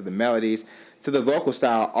chords to the melodies to the vocal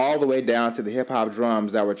style all the way down to the hip-hop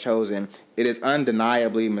drums that were chosen. It is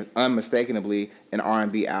undeniably, unmistakably an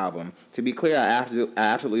R&B album. To be clear, I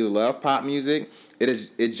absolutely love pop music.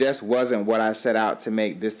 It just wasn't what I set out to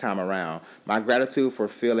make this time around. My gratitude for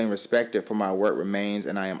feeling respected for my work remains,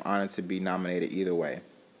 and I am honored to be nominated either way.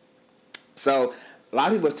 So, a lot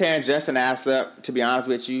of people was tearing Justin ass up, to be honest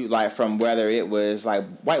with you, like from whether it was like,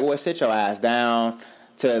 white boy, sit your ass down,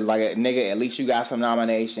 to like, a nigga, at least you got some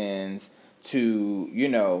nominations, to, you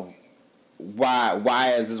know,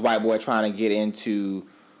 why is this white boy trying to get into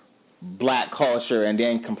black culture and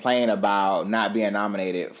then complain about not being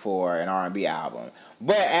nominated for an R&B album.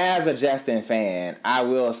 But as a Justin fan, I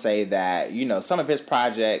will say that, you know, some of his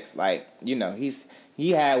projects, like, you know,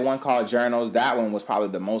 he had one called Journals. That one was probably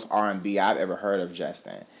the most R&B I've ever heard of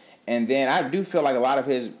Justin. And then I do feel like a lot of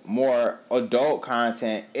his more adult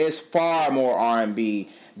content is far more R&B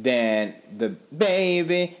than the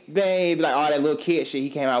baby, like all that little kid shit he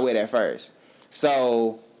came out with at first.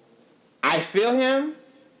 So I feel him,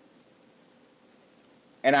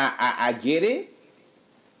 and I get it,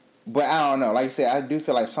 but I don't know. Like I said, I do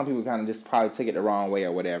feel like some people kind of just probably took it the wrong way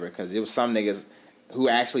or whatever, because it was some niggas who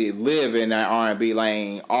actually live in that R&B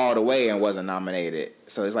lane all the way and wasn't nominated.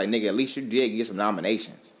 So it's like, nigga, at least you did get some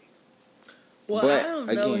nominations. Well, but, I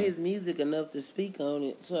don't know his music enough to speak on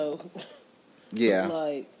it, so yeah,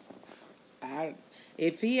 like,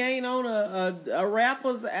 if he ain't on a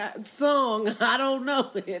rapper's song, I don't know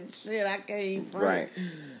that shit. I can't even front. Right.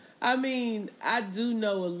 I mean, I do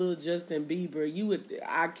know a little Justin Bieber.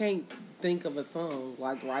 I can't think of a song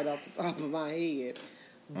like right off the top of my head,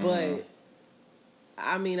 but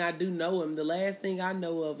I mean, I do know him. The last thing I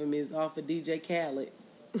know of him is off of DJ Khaled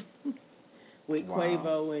with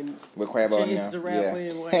Quavo and Chance the Rapper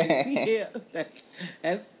and Wayne. Yeah,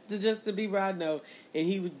 that's the Justin Bieber I know, and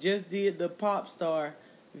he just did the Pop Star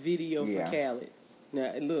video for Khaled.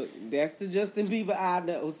 Now, look, that's the Justin Bieber I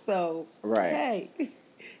know. So, hey,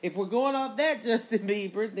 if we're going off that Justin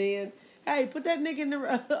Bieber, then hey, put that nigga in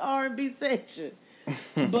the R&B section.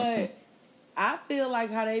 But I feel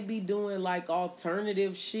like how they be doing like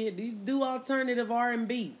alternative shit. You do alternative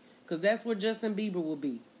R&B, because that's where Justin Bieber will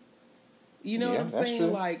be. You know what I'm saying? True.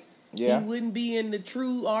 Like, he wouldn't be in the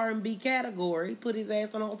true R&B category. Put his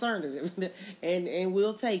ass on alternative, and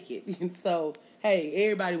we'll take it. And so, hey,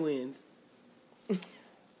 everybody wins.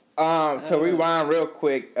 To rewind real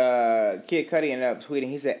quick, Kid Cudi ended up tweeting.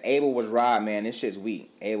 He said, "Abel was robbed, man. This shit's weak."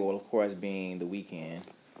 Abel, of course, being The Weeknd.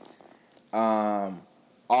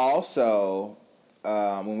 Also,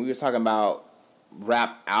 when we were talking about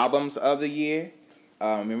rap albums of the year,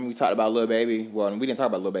 remember we talked about Lil Baby? Well, we didn't talk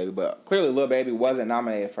about Lil Baby, but clearly Lil Baby wasn't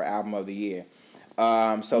nominated for album of the year.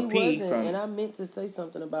 So he wasn't, and I meant to say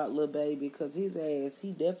something about Lil Baby, because his ass,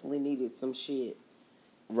 he definitely needed some shit.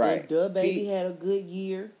 Right. And Duh Baby had a good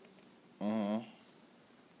year. Mm-hmm.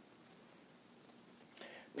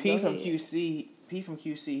 P from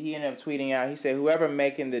QC, he ended up tweeting out, he said, "Whoever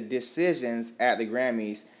making the decisions at the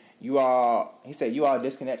Grammys, you all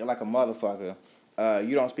disconnected like a motherfucker.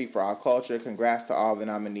 You don't speak for our culture. Congrats to all the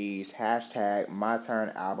nominees. # My Turn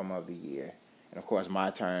album of the year." And of course,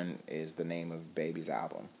 My Turn is the name of Baby's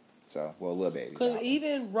album. So, well, Lil Baby. Because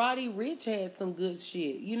even Roddy Ricch had some good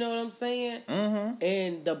shit. You know what I'm saying? Mm-hmm.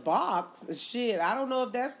 And The Box, shit, I don't know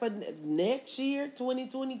if that's for next year,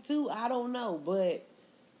 2022. I don't know. But,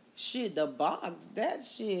 shit, The Box, that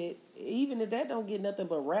shit, even if that don't get nothing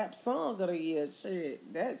but rap song of the year,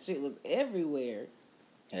 shit, that shit was everywhere.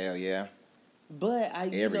 Hell yeah. But, I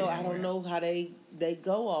don't know how they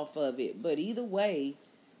go off of it. But either way,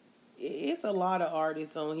 it's a lot of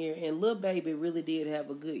artists on here, and Lil Baby really did have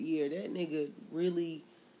a good year. That nigga really,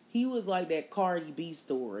 he was like that Cardi B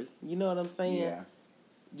story. You know what I'm saying? Yeah.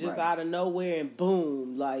 Just out of nowhere and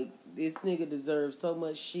boom, like, this nigga deserves so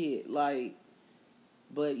much shit. Like,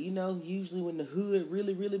 but you know, usually when the hood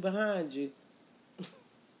really, really behind you.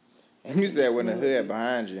 You said when the hood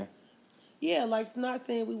behind you. Yeah, like, not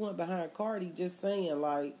saying we went behind Cardi, just saying,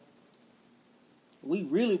 like, we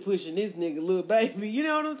really pushing this nigga, Lil Baby. You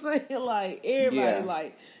know what I'm saying? Like, everybody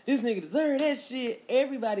like, this nigga deserve that shit.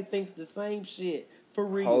 Everybody thinks the same shit. For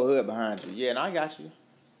real. Whole hood behind you. Yeah, and I got you.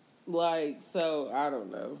 Like, so, I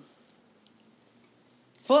don't know.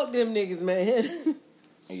 Fuck them niggas, man.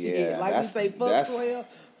 Yeah. Like we say, fuck 12.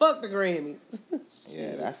 Fuck the Grammys.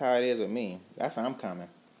 Yeah, that's how it is with me. That's how I'm coming.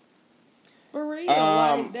 For real.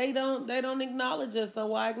 Like, they don't acknowledge us, so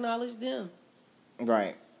why acknowledge them?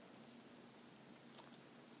 Right.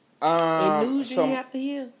 And news you have to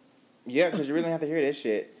hear. Yeah, because you really have to hear this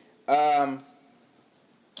shit.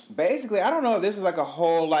 basically, I don't know if this was like a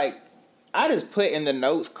whole like. I just put in the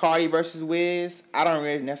notes Cardi versus Wiz. I don't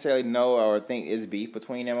really necessarily know or think it's beef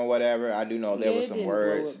between them or whatever. I do know there was some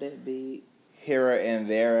words that big. here and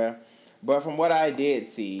there. But from what I did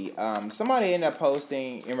see, somebody ended up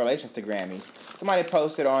posting in relations to Grammys. Somebody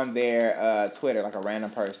posted on their Twitter, like a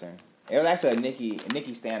random person. It was actually a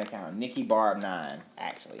Nikki Stan account, Nikki Barb 9,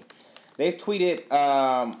 actually. They tweeted,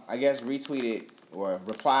 I guess retweeted or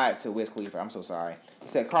replied to Wiz Khalifa. I'm so sorry. He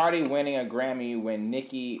said Cardi winning a Grammy when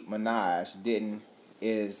Nicki Minaj didn't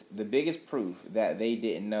is the biggest proof that they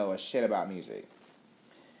didn't know a shit about music.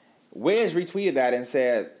 Wiz retweeted that and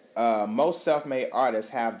said, most self-made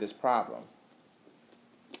artists have this problem.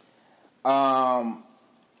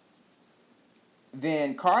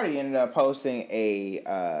 Then Cardi ended up posting a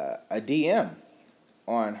DM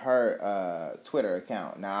on her Twitter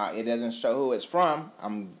account. Now it doesn't show who it's from.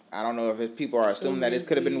 I don't know if people are assuming that it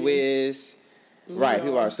could have been Wiz. Right,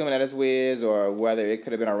 people are assuming that it's Wiz, or whether it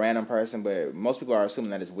could have been a random person, but most people are assuming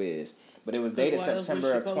that it's Wiz. But it was dated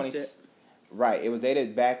September of 20. Right, it was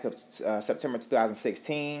dated back of September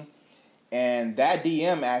 2016, and that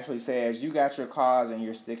DM actually says you got your cause and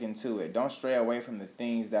you're sticking to it. Don't stray away from the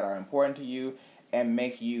things that are important to you and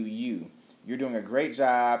make you you. You're doing a great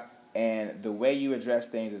job, and the way you address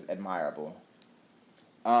things is admirable.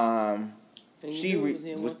 And she was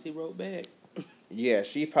him once he wrote back. Yeah,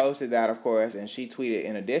 she posted that, of course, and she tweeted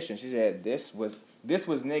in addition. She said, this was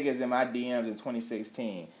niggas in my DMs in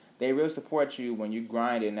 2016. They really support you when you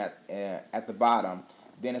grinding at the bottom.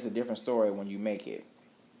 Then it's a different story when you make it.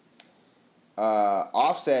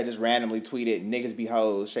 Offset just randomly tweeted, niggas be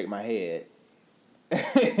hoes, shake my head.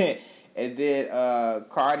 And then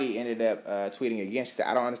Cardi ended up tweeting again. She said,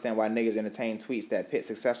 I don't understand why niggas entertain tweets that pit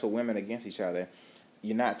successful women against each other.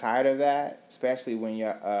 You're not tired of that, especially when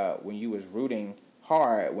you was rooting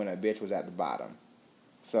hard when a bitch was at the bottom.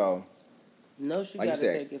 So, no, she got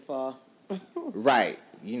to take it far. Right,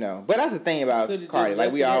 but that's the thing about Cardi.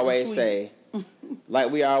 Like we always say,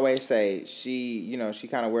 she she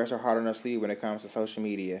kind of wears her heart on her sleeve when it comes to social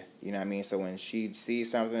media. You know what I mean? So when she sees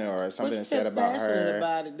something or something said about her,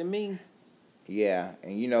 about it to me. Yeah,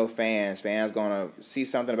 and fans gonna see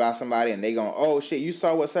something about somebody and they gonna, oh shit, you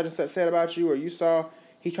saw what such and such said about you, or you saw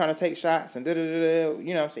he trying to take shots and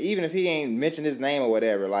da-da-da-da, so even if he ain't mentioned his name or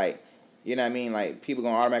whatever, like, you know what I mean, like, people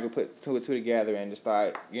gonna automatically put two and two together and just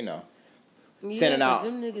start, sending out.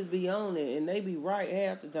 Them niggas be on it and they be right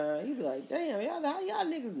half the time. You be like, damn, how y'all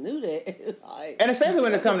niggas knew that? Like, and especially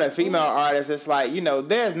when it comes to female artists, it's like,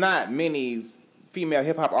 there's not many female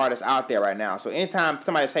hip-hop artists out there right now. So anytime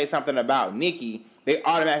somebody say something about Nicki, they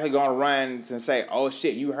automatically gonna run and say, oh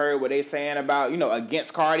shit, you heard what they saying about,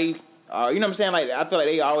 against Cardi. You know what I'm saying? Like, I feel like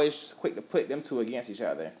they always quick to put them two against each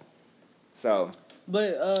other. So.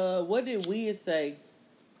 But what did Wiz say?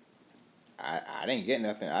 I didn't get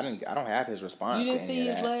nothing. I don't have his response. You didn't see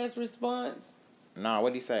his last response? Nah,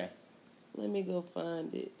 what did he say? Let me go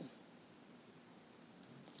find it.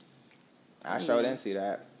 I sure didn't see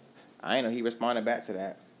that. I ain't know he responded back to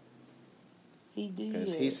that. He did.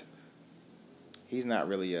 Because he's not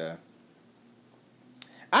really I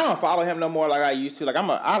don't follow him no more like I used to. Like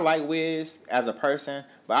I like Wiz as a person,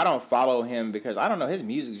 but I don't follow him because I don't know, his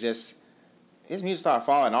music started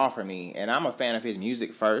falling off for me, and I'm a fan of his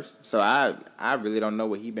music first. So I really don't know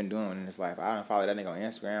what he been doing in his life. I don't follow that nigga on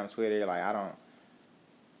Instagram, Twitter. Like I don't.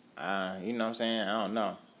 You know what I'm saying? I don't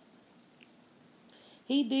know.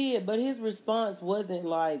 He did, but his response wasn't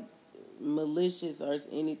like malicious or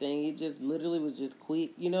anything. It just literally was just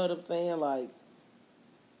quick. You know what I'm saying? Like,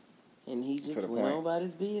 and he just went on about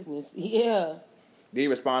his business. Yeah. Did he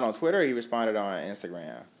respond on Twitter or he responded on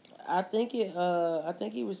Instagram? I think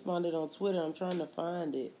he responded on Twitter. I'm trying to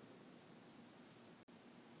find it.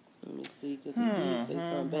 Let me see, because he did say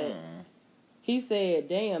something back. He said,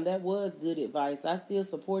 damn, that was good advice. I still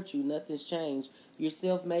support you. Nothing's changed. You're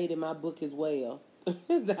self-made in my book as well.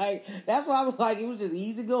 Like, that's why I was like, it was just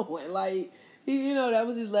easy going. Like, that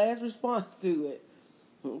was his last response to it.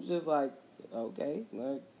 It was just like, okay,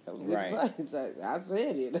 like, that was good advice. I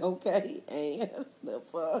said it, okay, and the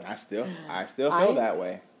fuck. I still feel that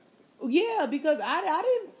way. Yeah, because I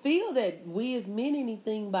didn't feel that Wiz meant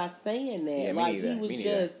anything by saying that. Yeah, like, he was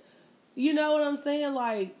just, you know what I'm saying?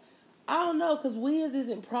 Like, I don't know, because Wiz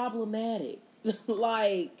isn't problematic.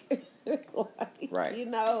 Like, right.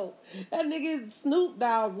 That nigga is Snoop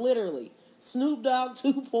Dogg, literally. Snoop Dogg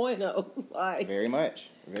 2.0. Like, very much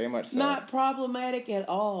so. Not problematic at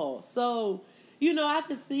all. So, I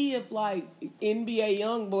could see if, like, NBA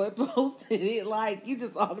YoungBoy posted it, like, you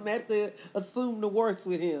just automatically assume the works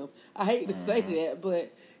with him. I hate to say that,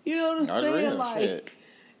 but, you know what I'm saying? Like,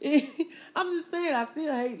 I'm just saying, I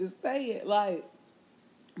still hate to say it. Like,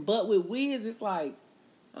 but with Wiz, it's like,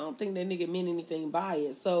 I don't think that nigga meant anything by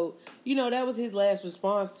it. So, that was his last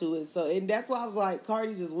response to it. So, and that's why I was like,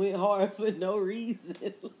 Cardi just went hard for no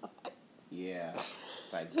reason. Yeah.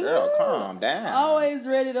 Like, girl, calm down. Always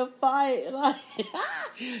ready to fight. Like,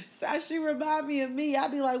 she remind me of me. I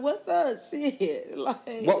be like, what's up, shit?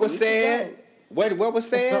 Like, what was said? What was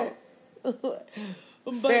said? But,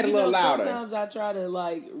 say it a little louder. Sometimes I try to,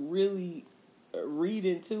 like, really read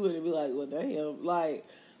into it and be like, well, damn. Like,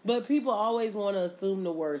 but people always want to assume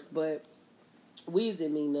the worst. But Wiz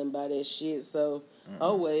didn't mean nothing by that shit. So,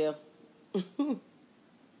 oh well.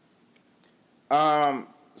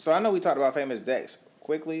 So I know we talked about Famous Dex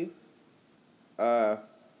quickly. I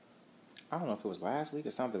don't know if it was last week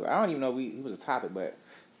or something. I don't even know if he was a topic, but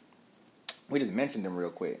we just mentioned him real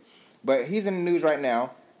quick. But he's in the news right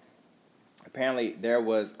now. Apparently, there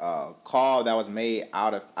was a call that was made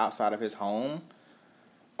outside of his home,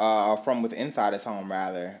 from inside his home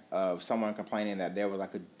rather, of someone complaining that there was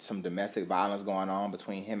like some domestic violence going on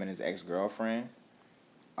between him and his ex-girlfriend.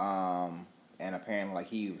 And apparently, like,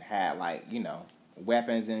 he had, like,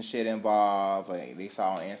 weapons and shit involved. Like, they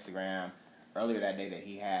saw on Instagram earlier that day that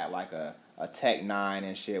he had like a Tech 9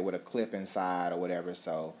 and shit with a clip inside or whatever.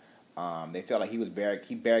 So they felt like he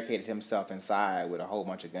barricaded himself inside with a whole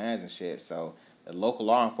bunch of guns and shit. So the local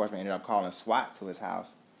law enforcement ended up calling SWAT to his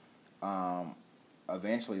house.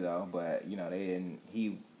 Eventually though, but they didn't.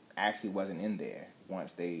 He actually wasn't in there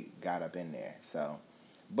once they got up in there. So,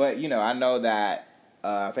 but I know that.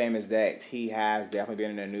 Famous Dex, he has definitely been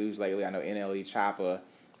in the news lately. I know NLE Choppa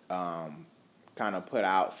kind of put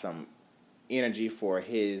out some energy for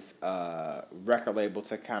his record label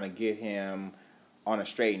to kind of get him on a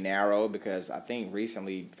straight and narrow, because I think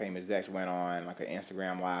recently Famous Dex went on like an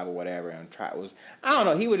Instagram live or whatever and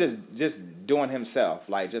he was just doing himself,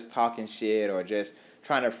 like just talking shit or just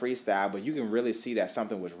trying to freestyle, but you can really see that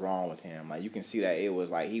something was wrong with him. Like, you can see that it was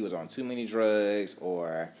like he was on too many drugs,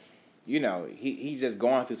 or he's just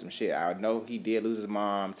going through some shit. I know he did lose his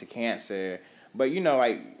mom to cancer, but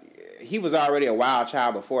like, he was already a wild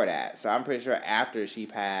child before that. So I'm pretty sure after she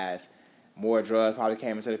passed, more drugs probably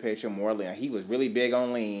came into the picture, more lean. He was really big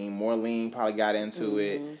on lean. More lean probably got into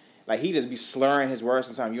it. Like, he just be slurring his words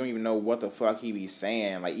sometimes. You don't even know what the fuck he be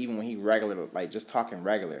saying. Like, even when he regular, like, just talking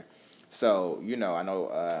regular. So, I know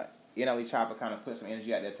NLE Choppa kind of put some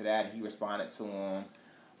energy out there to that, and he responded to him.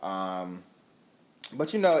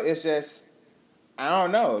 But it's just, I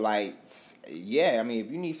don't know, like, yeah, I mean, if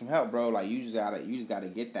you need some help, bro, like, you just gotta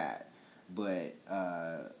get that. But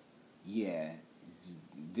yeah,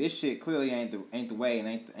 this shit clearly ain't the way and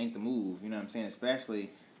ain't the move. You know what I'm saying?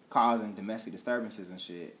 Especially causing domestic disturbances and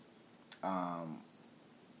shit. Cause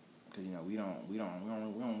we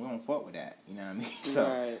don't fuck with that. You know what I mean?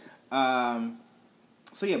 So, right.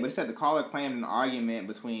 So yeah, but it said the caller claimed an argument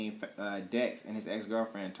between Dex and his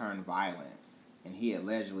ex-girlfriend turned violent. And he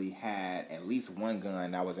allegedly had at least one gun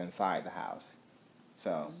that was inside the house.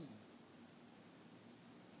 So,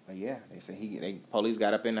 but yeah, they said police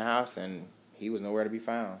got up in the house and he was nowhere to be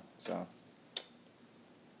found. So,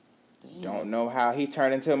 don't know how he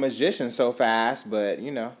turned into a magician so fast, but he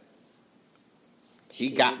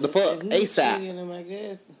got the fuck ASAP. Him, I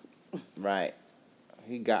guess. Right,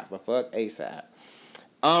 he got the fuck ASAP.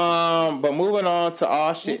 But moving on to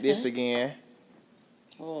all shit this again.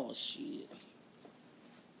 Oh shit.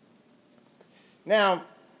 Now,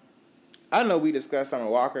 I know we discussed Summer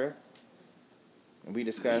Walker. And we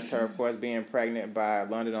discussed her, of course, being pregnant by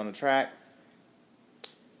London on the Track.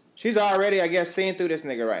 She's already, I guess, seeing through this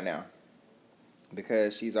nigga right now.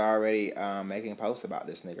 Because she's already making posts about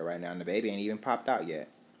this nigga right now. And the baby ain't even popped out yet.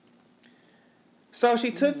 So she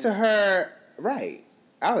took to her... Right.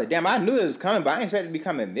 I was like, damn, I knew it was coming, but I didn't expect it to be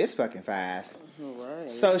coming this fucking fast. Right.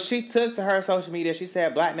 So she took to her social media. She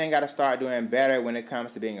said, black men got to start doing better when it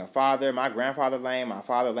comes to being a father. My grandfather lame, my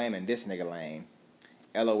father lame, and this nigga lame.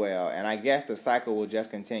 LOL. And I guess the cycle will just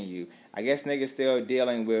continue. I guess niggas still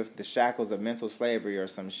dealing with the shackles of mental slavery or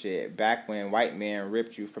some shit. Back when white men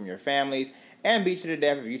ripped you from your families and beat you to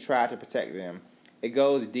death if you tried to protect them. It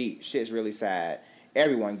goes deep. Shit's really sad.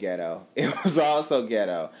 Everyone ghetto. It was also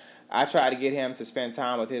ghetto. I tried to get him to spend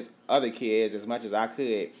time with his other kids as much as I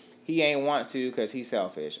could. He ain't want to because he's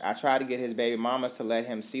selfish. I tried to get his baby mamas to let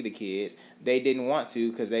him see the kids. They didn't want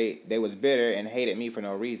to because they was bitter and hated me for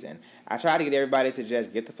no reason. I tried to get everybody to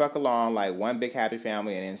just get the fuck along like one big happy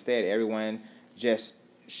family, and instead everyone just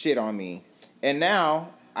shit on me. And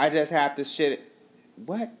now I just have to shit...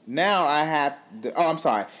 What? Now I have... I'm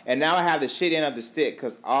sorry. And now I have the shit end of the stick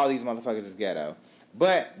because all these motherfuckers is ghetto.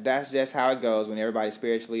 But that's just how it goes when everybody's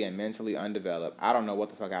spiritually and mentally undeveloped. I don't know what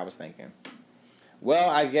the fuck I was thinking. Well,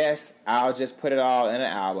 I guess I'll just put it all in an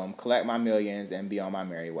album, collect my millions, and be on my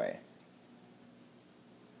merry way.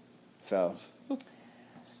 So,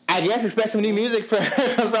 I guess expect some new music from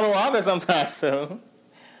Summer Walker sometime soon.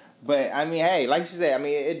 But, I mean, hey, like you said, I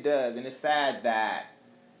mean, it does. And it's sad that,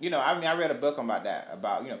 I read a book about that,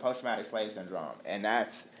 about, post-traumatic slave syndrome. And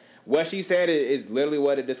that's, what she said is literally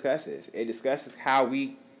what it discusses. It discusses how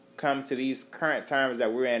we come to these current terms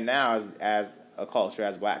that we're in now as a culture,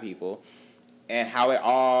 as black people, and how it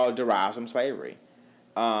all derives from slavery.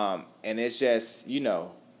 And it's just,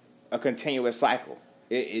 a continuous cycle.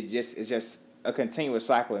 It's just a continuous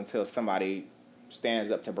cycle until somebody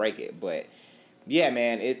stands up to break it. But yeah,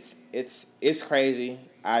 man, it's crazy.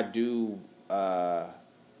 I do. I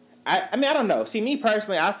mean, I don't know. See, me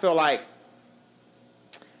personally, I feel like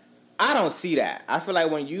I don't see that. I feel like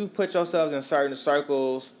when you put yourselves in certain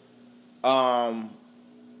circles, you know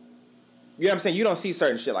what I'm saying? You don't see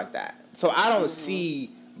certain shit like that. So I don't see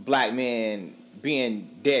black men being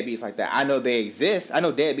deadbeats like that. I know they exist. I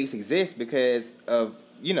know deadbeats exist because of,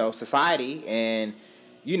 society and,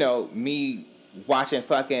 me watching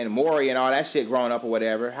fucking Maury and all that shit growing up or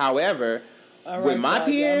whatever. However, right, with my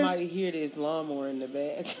peers... I might hear this lawnmower in the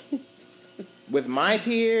back. With my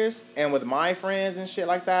peers and with my friends and shit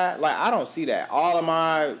like that, like, I don't see that. All of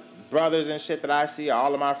my brothers and shit that I see,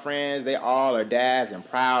 all of my friends, they all are dads and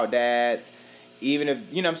proud dads. Even if,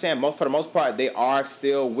 you know what I'm saying, for the most part, they are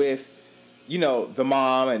still with, the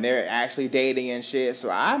mom and they're actually dating and shit. So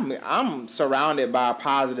I'm surrounded by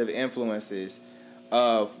positive influences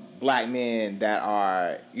of black men that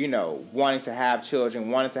are, wanting to have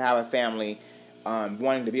children, wanting to have a family,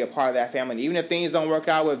 wanting to be a part of that family. And even if things don't work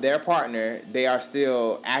out with their partner, they are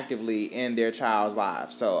still actively in their child's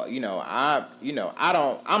life. So,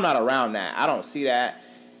 I'm not around that. I don't see that.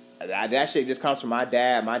 That shit just comes from my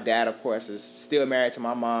dad. My dad, of course, is still married to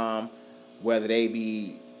my mom, whether they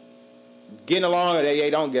be getting along or they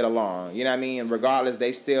don't get along. You know what I mean? Regardless,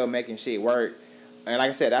 they still making shit work. And like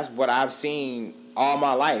I said, that's what I've seen all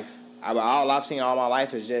my life. All I've seen all my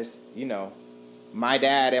life is just, my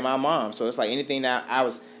dad and my mom. So it's like anything that I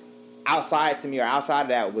was outside to me or outside of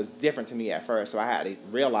that was different to me at first. So I had to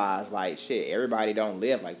realize, like, shit, everybody don't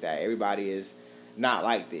live like that. Everybody is not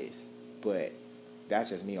like this. But that's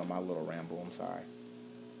just me on my little ramble. I'm sorry.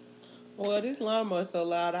 Well, this lawnmower so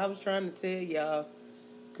loud. I was trying to tell y'all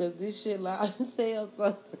because this shit loud as hell.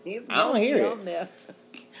 So it's I don't hear it. On there.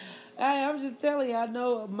 I'm just telling you. I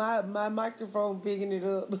know my microphone picking it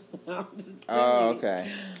up. I'm just telling you.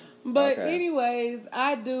 Okay. But anyways,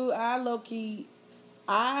 I low key,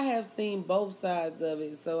 I have seen both sides of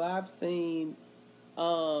it. So I've seen,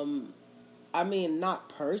 I mean, not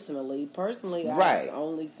personally. Personally, I've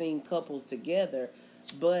only seen couples together.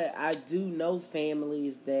 But I do know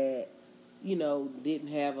families that, didn't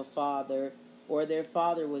have a father, or their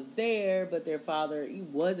father was there, but their father, he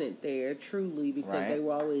wasn't there truly because they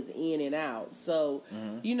were always in and out. So,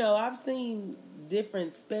 I've seen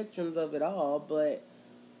different spectrums of it all, but,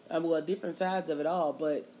 different sides of it all,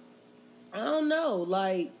 but I don't know,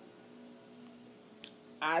 like,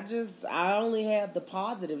 I only have the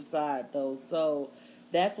positive side, though, so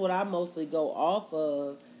that's what I mostly go off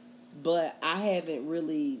of, but I haven't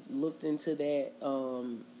really looked into that,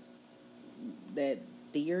 that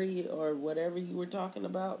theory or whatever you were talking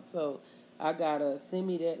about, so I gotta send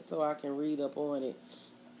me that so I can read up on it.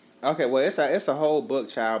 Okay, well, it's a whole book,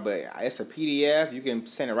 child, but it's a PDF. You can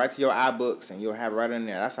send it right to your iBooks, and you'll have it right in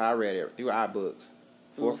there. That's how I read it, through iBooks,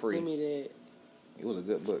 for free. Send me that. It was a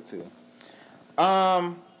good book, too.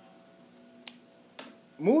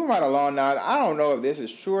 Moving right along now, I don't know if this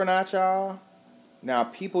is true or not, y'all. Now,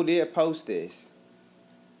 people did post this.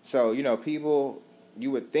 So, people you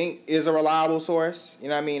would think is a reliable source. You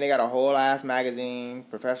know what I mean? They got a whole ass magazine,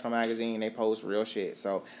 professional magazine. They post real shit.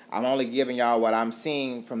 So I'm only giving y'all what I'm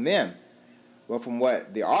seeing from them. Well, from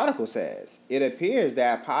what the article says, it appears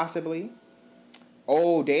that possibly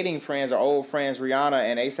old dating friends or old friends Rihanna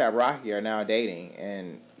and A$AP Rocky are now dating.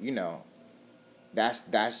 And,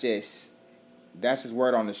 that's just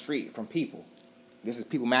word on the street from People. This is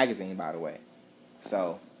People magazine, by the way.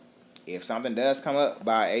 So if something does come up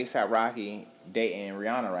about A$AP Rocky dating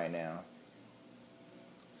Rihanna right now,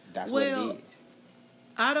 that's what it is.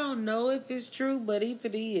 I don't know if it's true, but if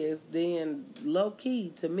it is, then low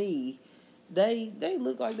key to me, they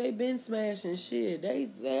look like they been smashing shit.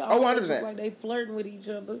 They always look like they flirting with each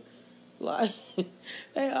other. Like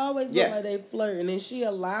they always look like they flirting, and she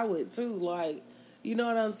allow it too. Like, you know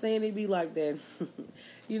what I'm saying? It be like that.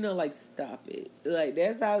 Like, stop it. Like,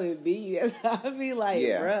 that's how it be. That's how I be like,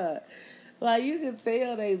 bruh. Like, you can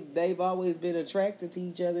tell they've always been attracted to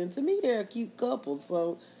each other. And to me, they're a cute couple.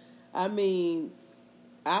 So, I mean,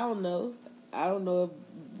 I don't know. I don't know if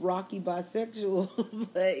Rocky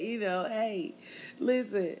bisexual, but, you know, hey,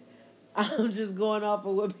 listen, I'm just going off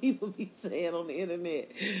of what people be saying on the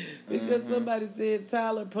internet. Because somebody said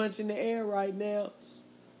Tyler punching the air right now.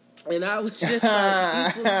 And I was just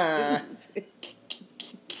like, people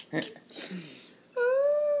stupid.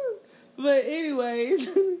 But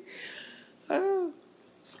anyways,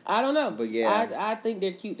 I don't know. But yeah, I think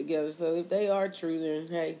they're cute together. So if they are true, then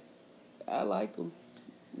hey, I like them.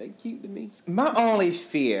 They cute to me. My only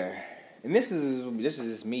fear, and this is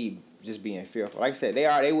just me just being fearful. Like I said,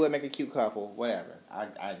 they would make a cute couple, whatever.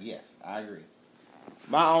 Yes, I agree.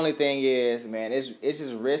 My only thing is, man, it's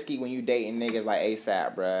just risky when you dating niggas like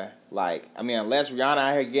ASAP, bruh. Like, I mean, unless Rihanna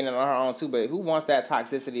out here getting it on her own too, but who wants that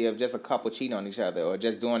toxicity of just a couple cheating on each other or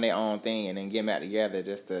just doing their own thing and then getting back together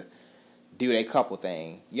just to do their couple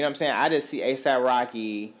thing? You know what I'm saying? I just see ASAP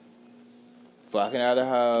Rocky fucking other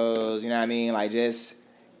hoes, you know what I mean? Like, just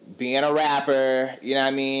being a rapper, you know what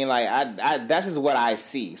I mean? Like, I that's just what I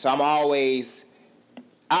see. So I always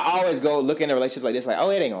go look into relationships like this, like, oh,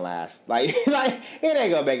 it ain't gonna last. Like, it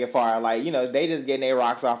ain't gonna make it far. Like, you know, they just getting their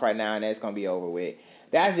rocks off right now and it's gonna be over with.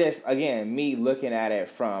 That's just, again, me looking at it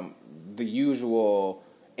from the usual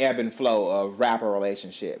ebb and flow of rapper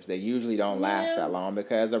relationships. They usually don't last that long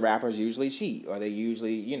because the rappers usually cheat or they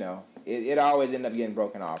usually, you know, it always end up getting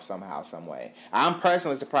broken off somehow, some way. I'm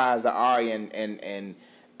personally surprised that Ari and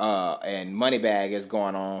Moneybagg is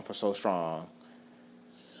going on for so strong.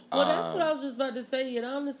 Well, that's what I was just about to say. It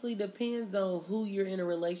honestly depends on who you're in a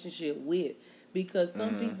relationship with, because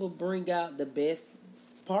some people bring out the best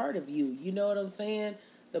part of you. You know what I'm saying?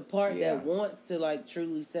 The part that wants to like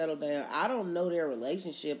truly settle down. I don't know their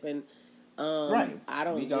relationship, and I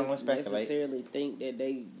don't just necessarily think that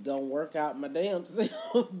they gonna work out my damn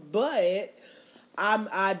self. But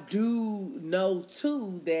I do know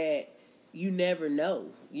too that you never know.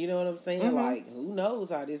 You know what I'm saying? Like, who knows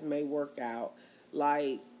how this may work out?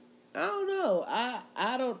 Like, I don't know.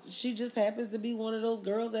 I don't. She just happens to be one of those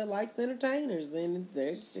girls that likes entertainers, and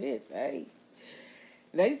their shit. Hey,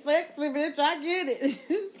 they sexy, bitch. I get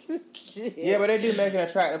it. Yeah, but they do make an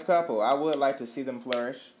attractive couple. I would like to see them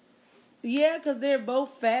flourish. Yeah, because they're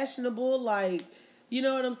both fashionable. Like, you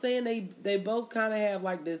know what I'm saying? They both kind of have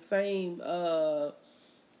like the same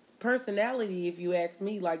personality, if you ask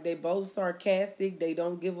me. Like, they both sarcastic. They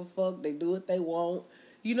don't give a fuck. They do what they want.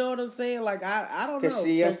 You know what I'm saying? Like, I don't know. Cause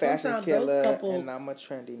she a fashion killer and I'm a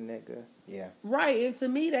trendy nigga. Yeah. Right, and to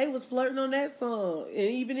me, they was flirting on that song, and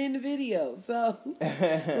even in the video. So,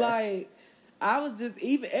 like, I was just,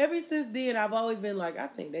 even ever since then, I've always been like, I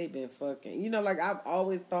think they've been fucking. You know, like, I've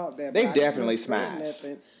always thought that. They definitely smashed.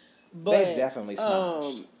 But, they definitely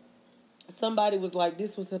smashed. Somebody was like,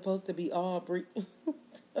 this was supposed to be Aubrey.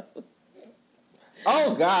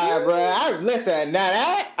 Oh God, bro! Listen, now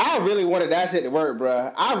that I really wanted that shit to work,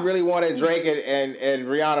 bro. I really wanted Drake and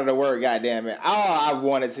Rihanna to work. Goddamn it! I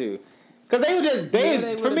wanted to, cause they were just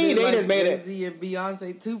for me they like just made it. Jay-Z and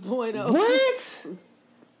Beyonce 2.0. What?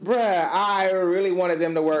 Bruh, I really wanted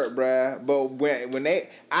them to work, bruh. But when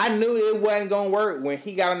I knew it wasn't gonna work when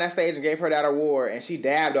he got on that stage and gave her that award and she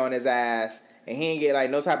dabbed on his ass. And he didn't get,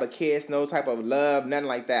 like, no type of kiss, no type of love, nothing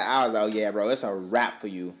like that. I was like, oh, yeah, bro, it's a wrap for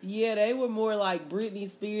you. Yeah, they were more like Britney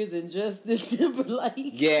Spears and Justin Timberlake.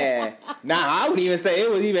 Yeah. Nah, I wouldn't even say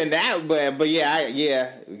it was even that, but yeah,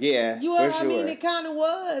 yeah, you know, I mean, it kind of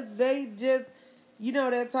was. They just, you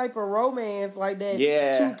know, that type of romance, like that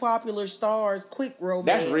two popular stars, quick romance.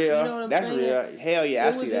 That's real. You know what I'm saying? That's real. Hell yeah,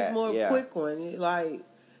 I see that. It was just more quick one. Like,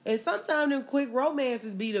 and sometimes them quick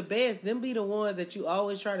romances be the best. Them be the ones that you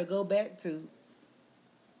always try to go back to.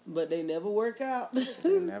 But they never work out.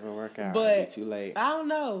 They never work out. But it'll be too late. I don't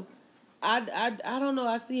know. I don't know.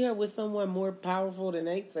 I see her with someone more powerful than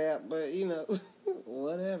ASAP, but you know,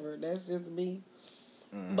 whatever. That's just me.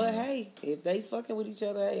 Mm. But hey, if they fucking with each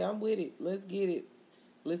other, hey, I'm with it. Let's get it.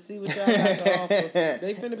 Let's see what y'all got to offer.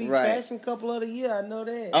 They finna be fashion couple of the year. I know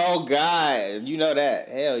that. Oh God, you know that.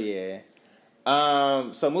 Hell yeah.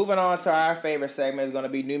 So moving on to our favorite segment is gonna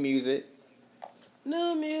be new music.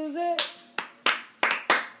 New music.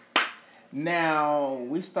 Now,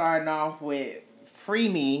 we starting off with Free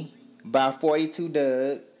Me by 42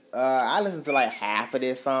 Dugg. I listened to like half of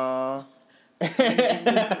this song. That's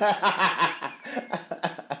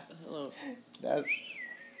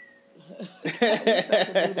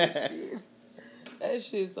that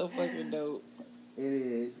shit's so fucking dope. It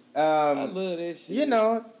is. I love that shit. You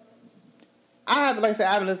know, I haven't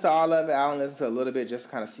listened to all of it. I only listened to a little bit just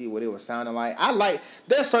to kind of see what it was sounding like.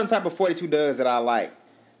 There's certain type of 42 Duggs that I like.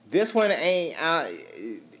 This one ain't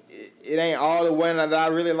it ain't all the one that I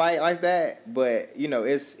really like that, but you know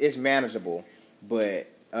it's manageable. But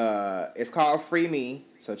it's called Free Me,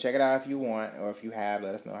 so check it out if you want or if you have.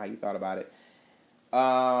 Let us know how you thought about it.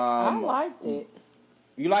 I liked it.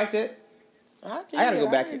 You liked it? I did. I gotta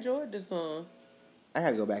go back. I enjoyed the song. I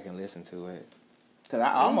gotta go back and listen to it because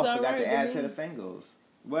I almost forgot to add to the singles.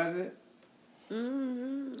 Was it?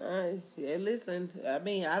 Yeah, listen. I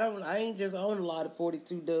mean, I ain't just on a lot of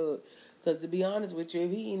 42 Dugg. Because to be honest with you,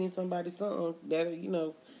 if he ain't in somebody's song, that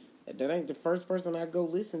ain't the first person I go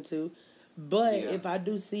listen to. But if I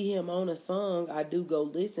do see him on a song, I do go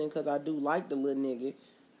listen because I do like the little nigga.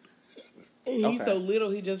 And he's so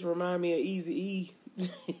little, he just remind me of Eazy-E.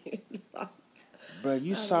 Bro,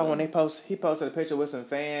 you saw when he posted a picture with some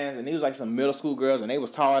fans, and he was like some middle school girls, and they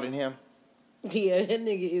was taller than him. Yeah, that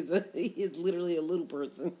nigga is literally a little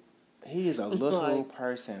person. He is a little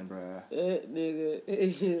person, bro. That nigga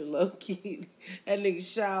is low key. That nigga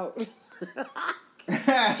shout.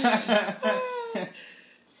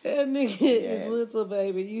 That nigga is little,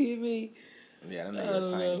 baby. You hear me? Yeah, that nigga is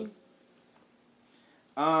tiny.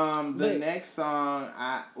 The next song,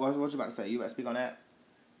 what you about to say? You about to speak on that?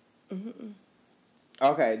 Mm-hmm.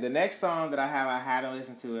 Okay, the next song that I haven't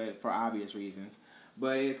listened to it for obvious reasons,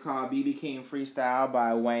 but it's called BB King Freestyle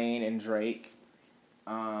by Wayne and Drake.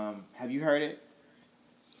 Have you heard it?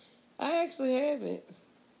 I actually haven't.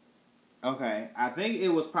 Okay, I think it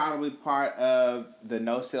was probably part of the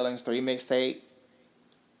No Ceilings 3 mixtape.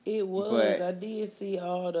 It was. I did see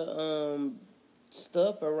all the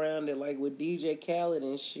stuff around it, like with DJ Khaled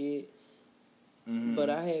and shit. Mm-hmm. But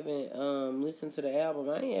I haven't listened to the album.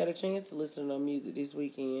 I ain't had a chance to listen to no music this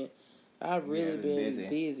weekend. I've really been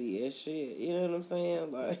busy as shit. You know what I'm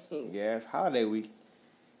saying? Like, yeah, it's holiday week.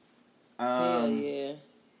 Hell yeah.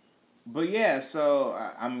 But yeah, so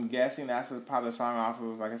I'm guessing that's probably a song off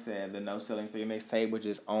of, like I said, the No Ceilings 3 mixtape, which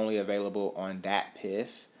is only available on Dat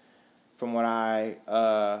Piff, from what I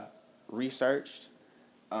researched.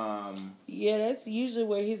 Yeah, that's usually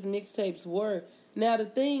where his mixtapes were. Now, the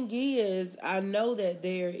thing is, I know that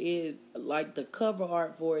there is, like, the cover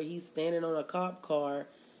art for it. He's standing on a cop car,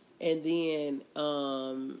 and then,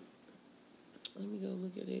 let me go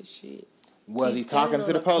look at that shit. Was he talking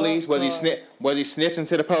to the police? Was he snitching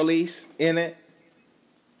to the police in it?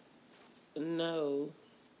 No.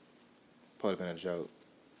 Put up in a joke.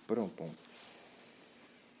 Boom, boom.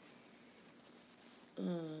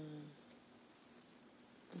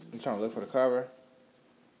 I'm trying to look for the cover.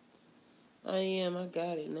 I am. I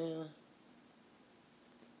got it now.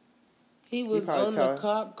 He was on the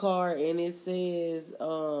cop car, and it says,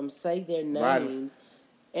 say their names. Right.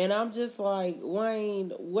 And I'm just like,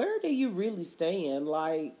 Wayne, where do you really stand?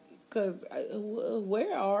 Like, because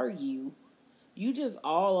where are you? You just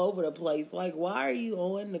all over the place. Like, why are you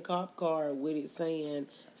on the cop car with it saying,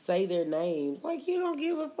 say their names? Like, you don't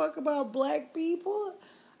give a fuck about black people?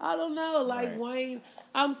 I don't know. Like, right. Wayne,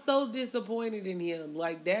 I'm so disappointed in him.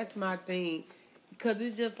 Like, that's my thing. Because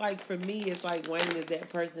it's just like, for me, it's like Wayne is that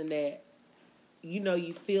person that, you know,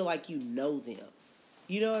 you feel like you know them.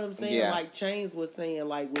 You know what I'm saying? Yeah. Like Chainz was saying,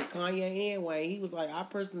 like with Kanye and Wayne, he was like, I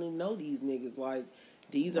personally know these niggas. Like,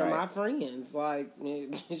 these are my friends. Like,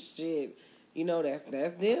 shit, you know, that's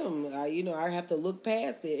them. I have to look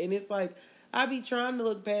past it. And it's like, I be trying to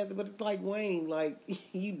look past it, but it's like, Wayne, like,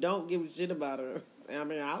 you don't give a shit about her. I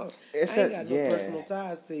mean, I ain't got no personal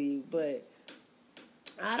ties to you, but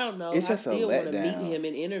I don't know. I still want to meet him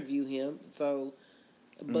and interview him. So,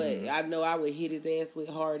 but I know I would hit his ass with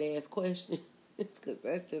hard ass questions. Because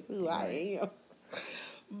that's just who I am.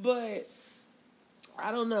 But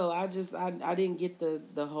I don't know. I didn't get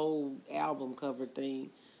the whole album cover thing.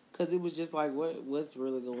 Because it was just like, what's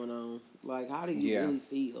really going on? Like, how do you really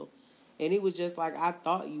feel? And it was just like, I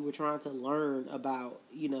thought you were trying to learn about,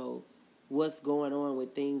 you know, what's going on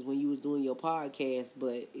with things when you was doing your podcast.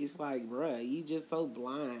 But it's like, bruh, you just so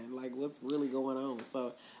blind. Like, what's really going on?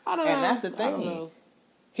 So, I don't know. And that's the thing. I don't know.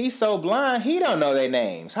 He's so blind, he don't know their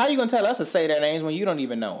names. How you gonna tell us to say their names when you don't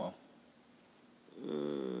even know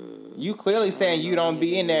them? You clearly saying you don't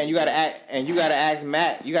be in there, and you gotta ask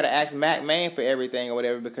Matt. You gotta ask Matt Main for everything or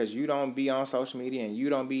whatever because you don't be on social media and you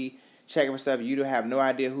don't be checking for stuff. You don't have no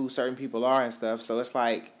idea who certain people are and stuff. So it's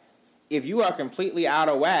like, if you are completely out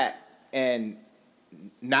of whack and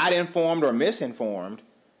not informed or misinformed,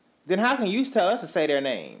 then how can you tell us to say their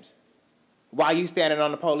names while you standing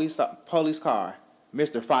on the police car?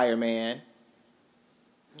 Mr. Fireman.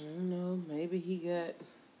 I don't know. Maybe he got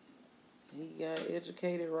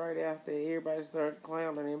educated right after everybody started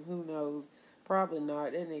clowning him. Who knows? Probably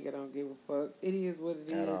not. That nigga don't give a fuck. It is what it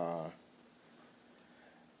is.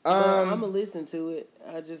 But I'm gonna listen to it.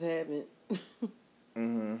 I just haven't.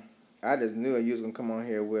 I just knew you was gonna come on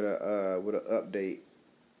here with an update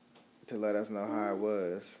to let us know how it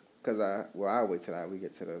was. Cause I'll wait till we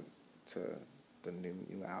get to the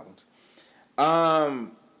new albums.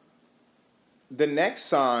 The next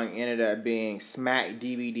song ended up being Smack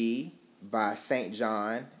DVD by St.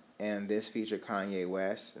 John, and this featured Kanye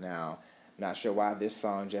West. Now, not sure why this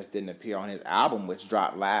song just didn't appear on his album, which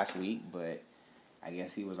dropped last week, but I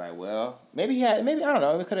guess he was like, well, maybe I don't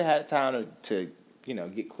know, we could have had time to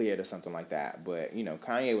get cleared or something like that. But,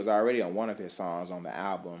 Kanye was already on one of his songs on the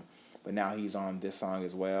album, but now he's on this song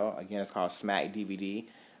as well. Again, it's called Smack DVD.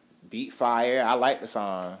 Beat fire. I like the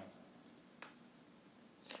song.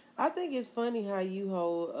 I think it's funny how you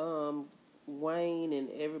hold Wayne and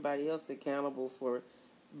everybody else accountable for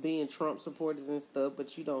being Trump supporters and stuff,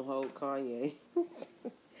 but you don't hold Kanye.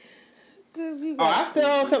 Cause you I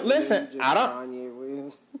still don't listen. I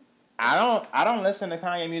don't listen to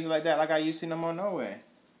Kanye music like that like I used to no more. No way.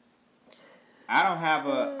 I don't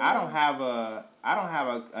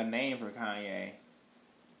have a name for Kanye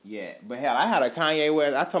yet. But hell, I had a Kanye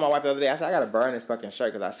West. I told my wife the other day, I said I gotta burn this fucking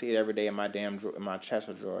shirt because I see it every day in my damn in my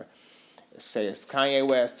chest drawer. It says Kanye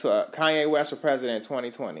West for president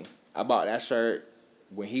 2020. I bought that shirt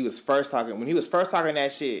when he was first talking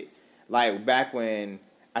that shit, like back when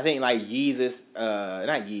I think like Yeezus,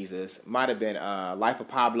 not Yeezus, might have been Life of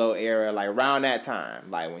Pablo era, like around that time,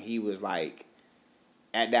 like when he was like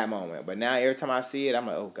at that moment. But now every time I see it, I'm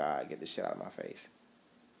like, oh God, get this shit out of my face.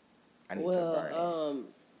 I need to burn it.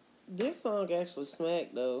 This song actually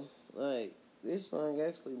smacked though. Like this song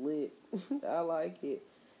actually lit. I like it.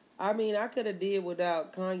 I mean, I could have did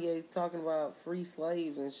without Kanye talking about free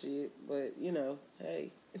slaves and shit, but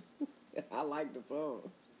hey, I like the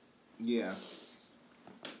song. Yeah.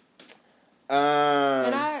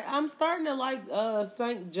 And I'm starting to like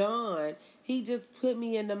St. John. He just put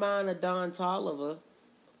me in the mind of Don Toliver.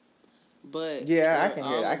 But yeah, I can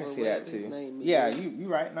hear that. I can see that too. Yeah, you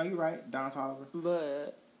right. No, you right. Don Toliver.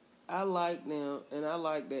 But I like them, and I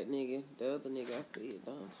like that nigga. The other nigga I said,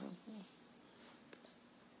 Don Toliver.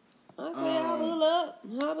 I say I pull up,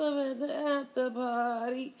 hop up at the after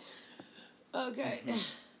party. Okay.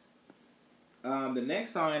 The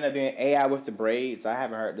next song ended up being AI with the Braids. I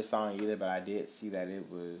haven't heard this song either, but I did see that it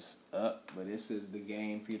was up. But this is The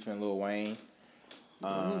Game featuring Lil Wayne.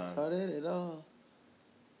 I saw that at all.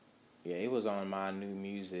 Yeah, it was on my new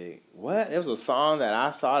music. What? It was a song that I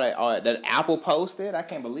saw that Apple posted. I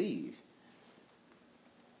can't believe.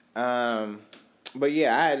 But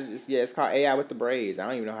yeah, it's called AI with the Braids. I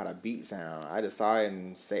don't even know how the beat sound. I just saw it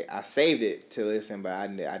and I saved it to listen, but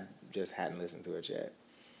I just hadn't listened to it yet.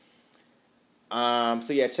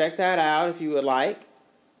 So yeah, check that out if you would like.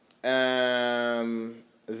 The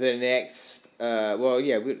next,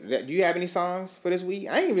 do you have any songs for this week?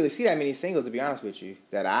 I didn't really see that many singles, to be honest with you,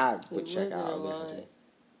 that I would check out or listen to.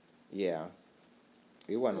 Yeah,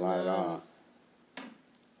 it wasn't a lot at all.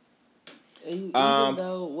 Even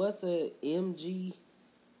though, what's a MJG?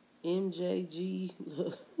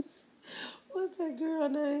 What's that girl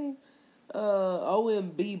name?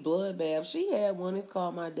 OMB Bloodbath. She had one. It's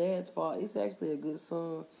called My Dad's Fault. It's actually a good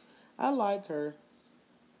song. I like her.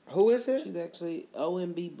 Who is it? She's actually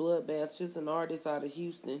OMB Bloodbath. She's an artist out of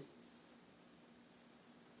Houston.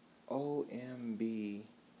 OMB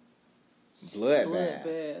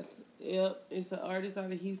Bloodbath. Yep, it's an artist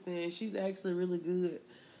out of Houston, and she's actually really good.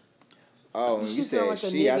 Oh, when you said like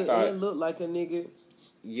she, I thought it looked like a nigga.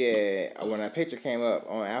 Yeah, when that picture came up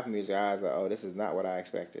on Apple Music, I was like, "Oh, this is not what I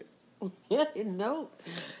expected." Nope,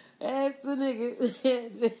 ask the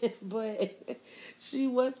nigga. But she,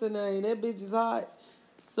 what's her name? That bitch is hot.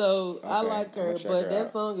 So okay, I like her, but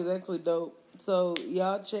that song is actually dope. So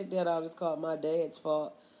y'all check that out. It's called My Dad's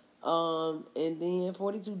Fault. And then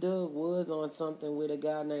 42 Dugg was on something with a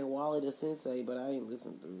guy named Wally the Sensei, but I ain't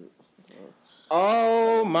listened to it. So.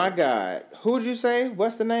 Oh my God. Who did you say?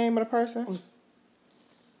 What's the name of the person?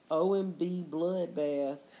 OMB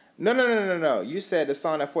Bloodbath. No. You said the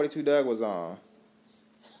song that 42 Dugg was on.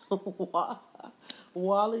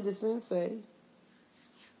 Wally the Sensei.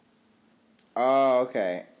 Oh,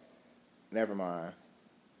 okay. Never mind.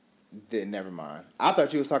 Never mind. I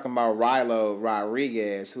thought you was talking about Rilo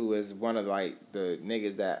Rodriguez, who is one of like the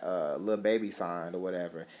niggas that Lil Baby signed or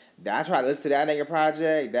whatever. I tried to listen to that nigga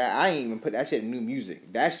project. That I ain't even put that shit in new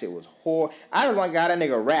music. That shit was horrible. I just want got that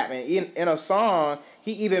nigga rap, and in a song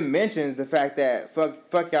he even mentions the fact that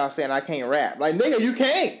fuck y'all saying I can't rap. Like nigga, you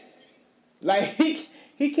can't. Like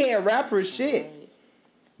he can't rap for shit.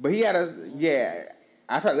 But he had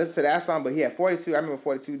I tried to listen to that song, but he had 42. I remember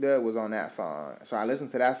 42 Doug was on that song. So I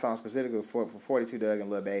listened to that song specifically for 42 Doug and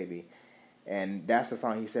Lil Baby. And that's the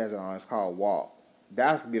song he says it on. It's called Walk.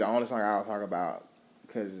 That's to be the only song I'll talk about.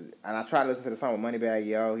 And I tried to listen to the song with Moneybagg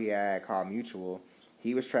Yo he had called Mutual.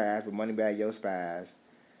 He was trash, but Moneybagg Yo spazzed.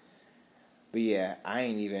 But yeah, I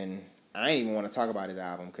ain't even want to talk about his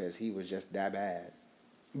album because he was just that bad.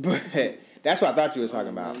 But that's what I thought you were talking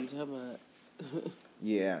about. What are you talking about?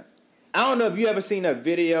 Yeah. I don't know if you ever seen a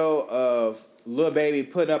video of Lil Baby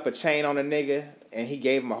putting up a chain on a nigga and he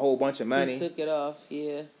gave him a whole bunch of money. He took it off,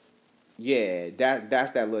 yeah. Yeah,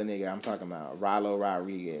 that's that little nigga I'm talking about. Rilo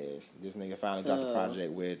Rodriguez. This nigga finally dropped a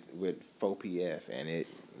project with 4PF and it,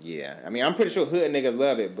 yeah. I mean, I'm pretty sure hood niggas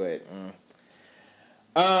love it, but...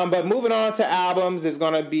 But moving on to albums, there's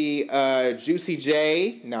gonna be Juicy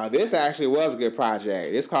J. Now this actually was a good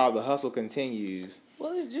project. It's called The Hustle Continues.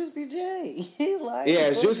 What is Juicy J? Yeah,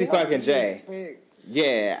 it's Juicy fucking J.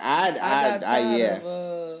 Yeah, I got tired yeah.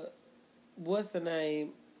 of, what's the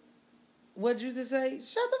name? What Juicy say?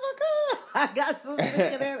 Shut the fuck up! I got so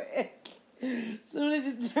sick of that. As soon as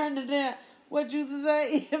you turn it down, what Juicy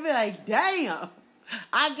say? You'll be like, damn,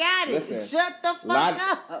 I got it. Listen, shut the fuck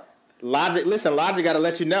up. Logic got to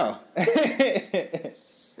let you know. Shit.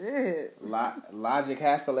 Logic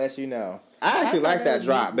has to let you know. I actually like that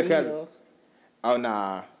drop because... Oh,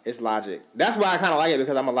 nah. It's Logic. That's why I kind of like it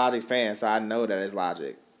because I'm a Logic fan, so I know that it's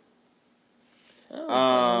Logic.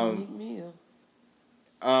 But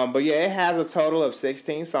yeah, it has a total of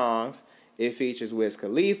 16 songs. It features Wiz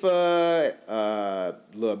Khalifa,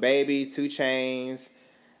 Lil Baby, 2 Chainz,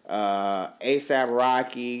 A$AP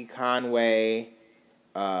Rocky, Conway...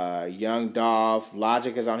 Young Dolph,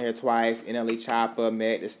 Logic is on here twice, NLE Choppa,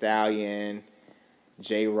 Meg Thee Stallion,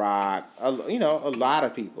 J-Rock, a lot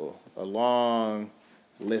of people, a long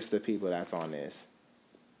list of people that's on this.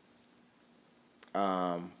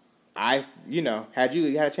 Had you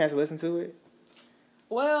had a chance to listen to it?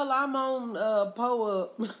 Well, I'm on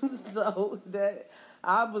PoeUp, so that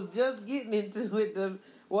I was just getting into it.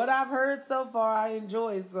 What I've heard so far, I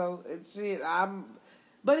enjoy. So shit,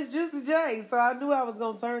 But it's Juicy J, so I knew I was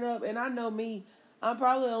going to turn up. And I know me, I'm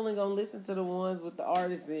probably only going to listen to the ones with the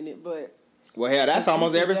artists in it, but... Well, hell, that's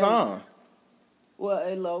almost every song. Well,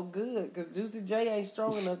 it look good, because Juicy J ain't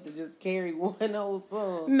strong enough to just carry one whole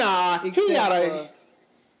song. Nah, he got a...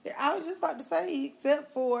 I was just about to say,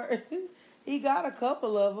 except for... he got a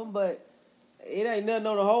couple of them, but it ain't nothing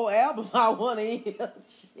on the whole album I want to hear.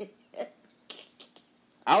 Shit.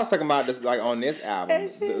 I was talking about this, like, on this album.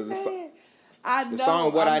 I know. The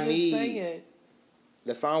song What I'm I Need. Saying.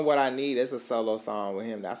 The song What I Need is a solo song with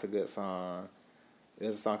him. That's a good song.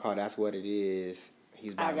 There's a song called That's What It Is.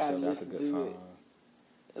 He's by himself. That's a good song.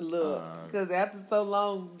 Look, because after so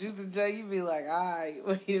long, Juicy J, you be like, all right,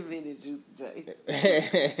 wait a minute, Juicy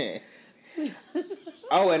J.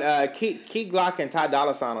 Oh, and Key Glock and Ty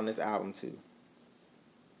Dolla $ign on this album, too.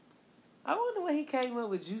 I wonder where he came up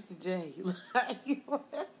with Juicy J. Like,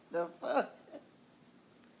 what the fuck?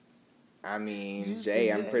 I mean, Juicy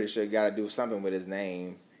Jay, I'm pretty sure got to do something with his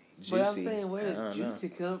name. Juicy. But I'm saying, where does Juicy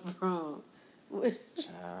come from?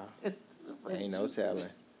 Child. Ain't no telling.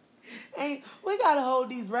 We got to hold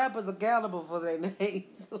these rappers accountable for their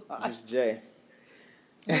names. Just Jay.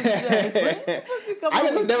 Jay. I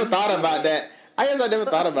guess I never thought about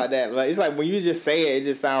that. Like, it's like when you just say it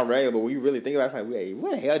just sounds regular, but when you really think about it, it's like, wait,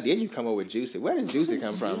 where the hell did you come up with Juicy? Where did Juicy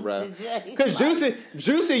come from, bro? Because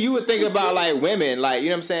Juicy, you would think about like women, like, you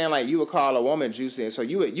know what I'm saying? Like, you would call a woman Juicy, and so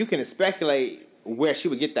you can speculate where she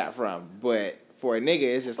would get that from. But for a nigga,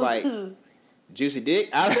 it's just like Juicy Dick.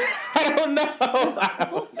 I don't know.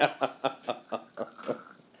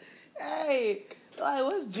 Hey, like,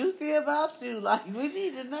 what's juicy about you? Like, we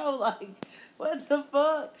need to know, like, what the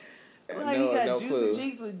fuck? Like, he got juicy clue.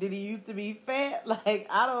 Cheeks. Did he used to be fat? Like,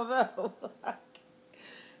 I don't know.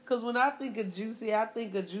 Because when I think of Juicy, I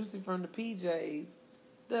think of Juicy from the PJs.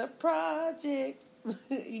 The Project.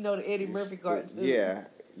 You know, the Eddie Murphy cartoon. Yeah.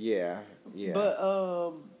 But,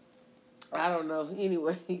 I don't know.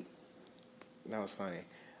 Anyways. That was funny.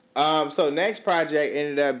 So next project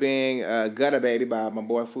ended up being Gutter Baby by my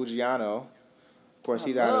boy Fujiano. Of course,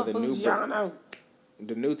 he's out of the new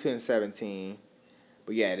 2017.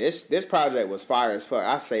 But yeah, this project was fire as fuck.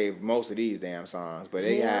 I saved most of these damn songs, but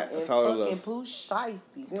they got a total of Pooh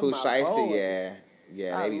Shiesty. Pooh Shiesty,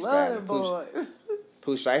 yeah, they be spazzing.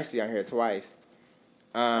 Pooh Shiesty on here twice.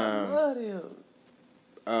 I love him.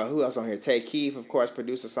 Who else on here? Tay Keith, of course,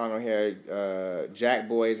 produced a song on here. Jack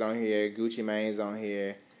Boy's on here. Gucci Mane's on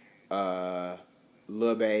here.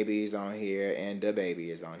 Lil Baby's on here, and Da Baby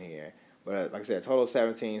is on here. But like I said, total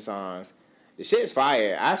 17 songs. The shit's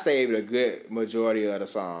fire. I saved a good majority of the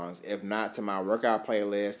songs, if not to my workout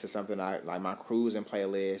playlist, to something like my cruising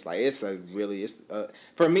playlist. Like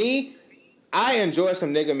for me. I enjoy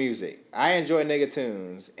some nigga music. I enjoy nigga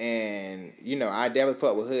tunes, and I definitely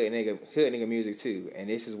fuck with hood nigga music too. And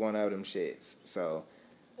this is one of them shits. So,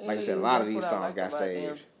 like I said, a lot of these songs got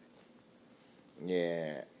saved.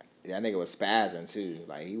 Yeah, that nigga was spazzing too.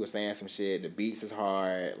 Like he was saying some shit. The beats is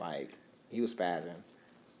hard. Like he was spazzing.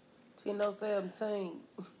 10:17.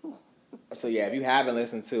 So yeah, if you haven't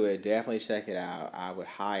listened to it, definitely check it out. I would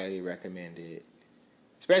highly recommend it.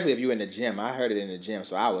 Especially if you're in the gym. I heard it in the gym,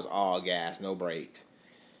 so I was all gas, no breaks.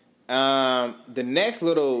 The next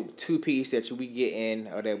little two-piece that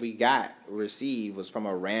we received was from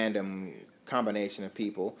a random combination of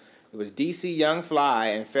people. It was DC Young Fly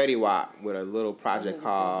and Fetty Wap with a little project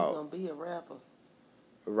called... He's gonna be a rapper.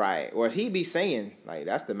 Right. Or he be singing. Like,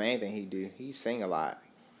 that's the main thing he do. He sing a lot.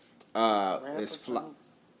 It's Fly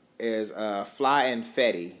and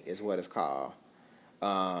Fetty is what it's called.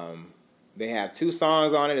 They have two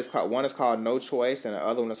songs on it. One is called No Choice, and the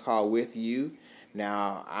other one is called With You.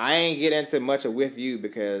 Now, I ain't get into much of With You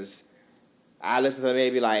because I listened to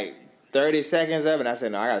maybe like 30 seconds of it, and I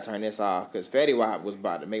said, no, I got to turn this off because Fetty Wap was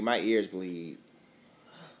about to make my ears bleed.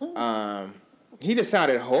 He just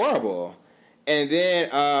sounded horrible. And then,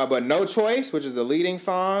 but No Choice, which is the leading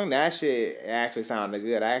song, that shit actually sounded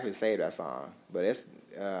good. I actually saved that song. But it's...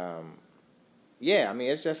 yeah, I mean,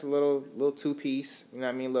 it's just a little two-piece, you know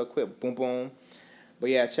what I mean, a little quick boom boom. But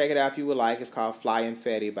yeah, check it out if you would like. It's called Fly and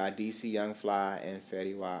Fetty by DC Young Fly and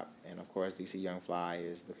Fetty Wap. And of course, DC Young Fly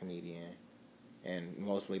is the comedian and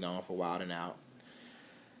mostly known for Wild 'N Out.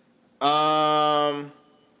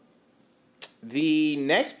 The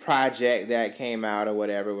next project that came out or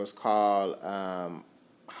whatever was called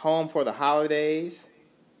Home for the Holidays.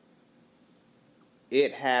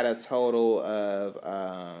 It had a total of...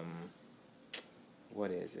 what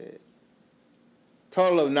is it?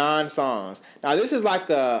 Total of 9 songs. Now, this is like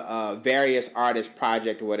a various artist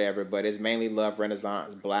project or whatever, but it's mainly Love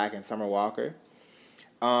Renaissance, Black, and Summer Walker.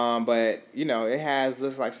 But, it has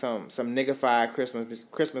just like some niggified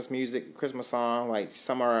Christmas music, Christmas song. Like,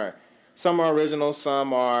 some are original,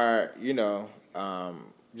 some are,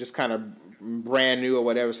 just kind of brand new or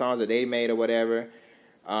whatever, songs that they made or whatever.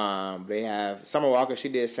 They have Summer Walker, she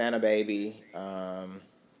did Santa Baby.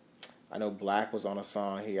 I know Black was on a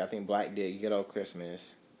song here. I think Black did Ghetto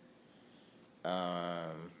Christmas.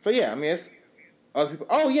 But yeah, I mean, it's other people.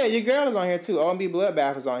 Oh yeah, your girl is on here too. O&B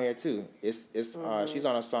Bloodbath is on here too. It's she's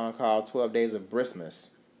on a song called 12 Days of Christmas.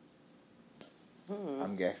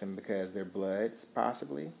 I'm guessing because they're Bloods,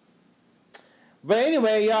 possibly. But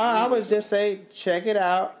anyway, y'all, I would just say check it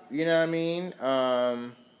out. You know what I mean?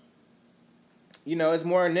 It's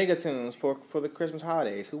more nigga tunes for the Christmas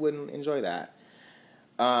holidays. Who wouldn't enjoy that?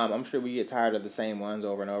 I'm sure we get tired of the same ones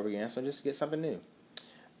over and over again, so just get something new.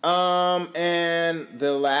 And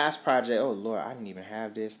the last project, oh Lord, I didn't even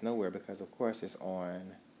have this nowhere because of course it's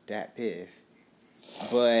on Dat Piff.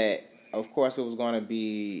 But of course it was going to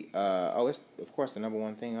be, it's of course the number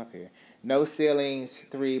one thing up here. No Ceilings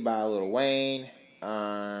 3 by Lil Wayne.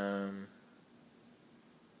 The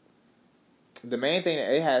main thing,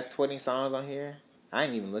 it has 20 songs on here. I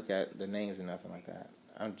didn't even look at the names or nothing like that.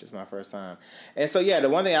 Just my first time. And so, yeah, the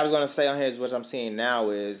one thing I was going to say on here is what I'm seeing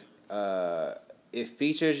now is it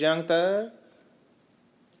features Young Thug,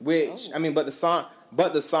 which, I mean, but the song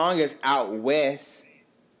is Out West,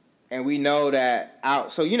 and we know that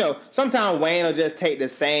so, sometimes Wayne will just take the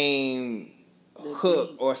same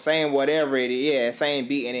hook or same whatever it is, same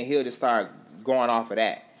beat, and then he'll just start going off of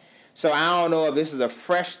that. So I don't know if this is a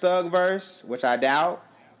fresh Thug verse, which I doubt,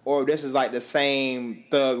 or if this is like the same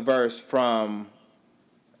Thug verse from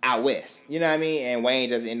Out West, you know what I mean? And Wayne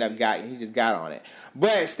just got on it.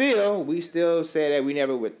 But still, we still said that we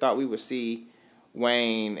never thought we would see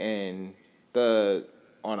Wayne and Thug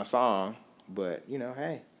on a song. But,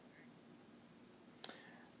 hey.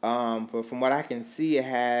 But from what I can see, it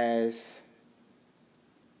has,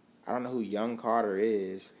 I don't know who Young Carter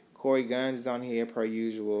is. Corey Guns is on here per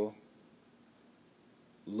usual.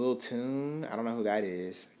 Lil Tune, I don't know who that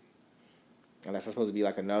is. Unless it's supposed to be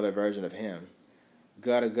like another version of him.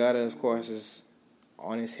 Gutta Gutta, of course, is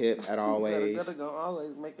on his hip at always. Gutta gonna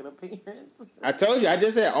always make an appearance. I told you, I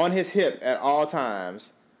just said on his hip at all times.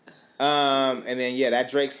 And then, yeah,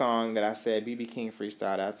 that Drake song that I said, BB King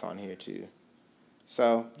Freestyle, that's on here too.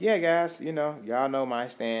 So, yeah, guys, y'all know my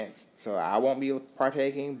stance. So, I won't be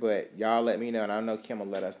partaking, but y'all let me know. And I know Kim will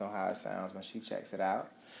let us know how it sounds when she checks it out.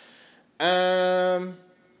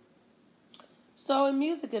 So, in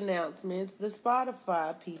music announcements, the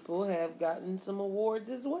Spotify people have gotten some awards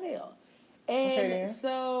as well. And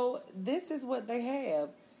so this is what they have.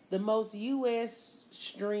 The most U.S.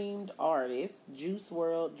 streamed artists, Juice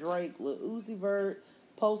WRLD, Drake, Lil Uzi Vert,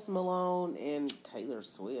 Post Malone, and Taylor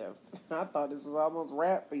Swift. I thought this was almost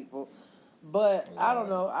rap people. But I don't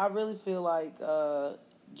know. I really feel like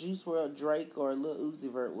Juice WRLD, Drake, or Lil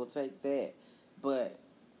Uzi Vert will take that. But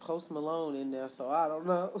Post Malone in there, so I don't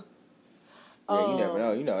know. Yeah, you never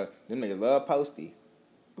know. You know, them niggas love Posty.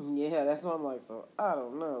 Yeah, that's what I'm like, so I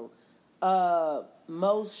don't know.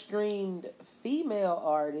 Most streamed female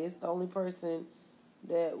artist, the only person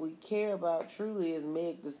that we care about truly is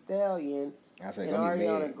Meg Thee Stallion and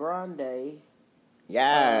Ariana Grande.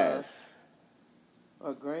 Yes.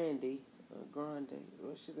 Or Grande.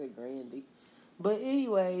 Well, she said Grande. But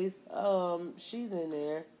anyways, she's in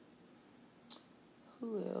there.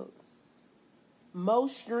 Who else?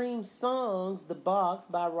 Most streamed songs, The Box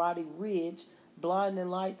by Roddy Ricch, Blinding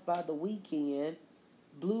Lights by The Weeknd,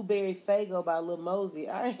 Blueberry Faygo by Lil Mosey.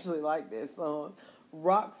 I actually like that song.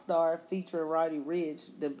 Rockstar featuring Roddy Ricch,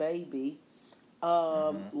 The Baby.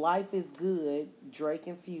 Life is Good, Drake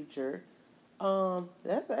and Future.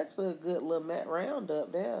 That's actually a good little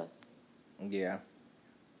roundup there. Yeah.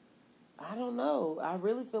 I don't know. I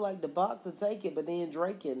really feel like The Box will take it, but then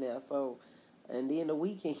Drake in there, so, and then The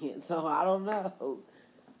Weeknd, so I don't know.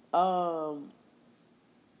 I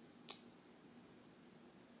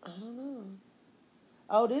don't know.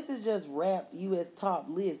 Oh, this is just rap U.S. top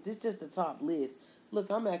list. This is just the top list. Look,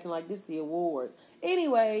 I'm acting like this the awards.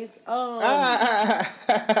 Anyways, I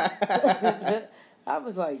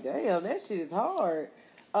was like, damn, that shit is hard.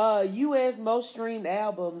 U.S. most streamed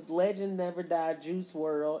albums: Legend Never Die, Juice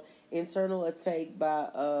WRLD, Internal Attack by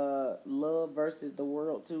Love versus the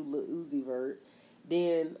World 2, Lil Uzi Vert.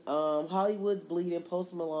 Then Hollywood's Bleeding,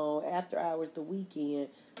 Post Malone, After Hours, The Weeknd.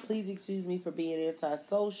 Please excuse me for being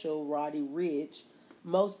antisocial, Roddy Ricch.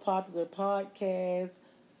 Most popular podcast,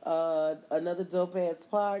 another dope ass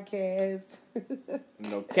podcast.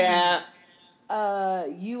 No cap.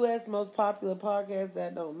 U.S. most popular podcast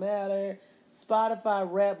that don't matter. Spotify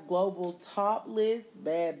Rap Global Top List,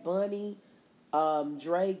 Bad Bunny,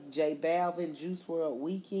 Drake, J Balvin, Juice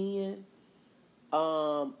WRLD,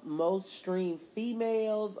 Weeknd. Most streamed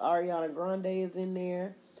females, Ariana Grande is in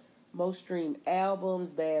there. Most streamed albums,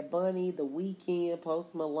 Bad Bunny, The Weeknd,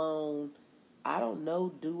 Post Malone. I don't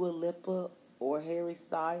know, Dua Lipa or Harry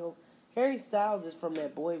Styles. Harry Styles is from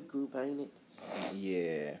that boy group, ain't it?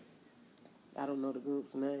 Yeah. I don't know the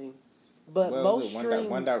group's name. But most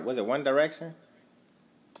streamed... was it One Direction?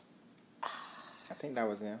 I think that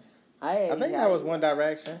was them. I think that was One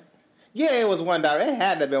Direction. Yeah, it was One Direction. It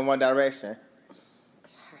had to have been One Direction.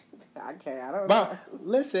 I don't know.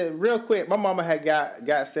 Listen, real quick, my mama had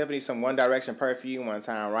got Stephanie some One Direction perfume one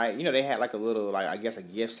time, right? You know, they had like a little, like, I guess a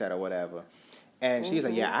gift set or whatever. And she's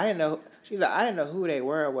like, yeah, I didn't know. She's like, I didn't know who they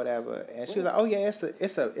were or whatever. And she was like, oh yeah,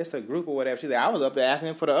 it's a group or whatever. She's like, I was up there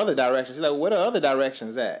asking for the other directions. She's like, where the other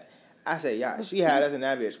directions at? I said, yeah, she had us in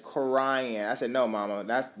that bitch crying. I said, no, mama,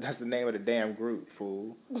 that's the name of the damn group,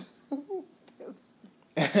 fool.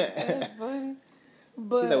 That's funny.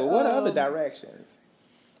 But, she's like, well, what are other directions?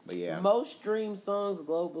 But yeah. Most streamed songs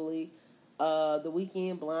globally, The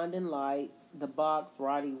Weeknd, Blinding Lights, The Box,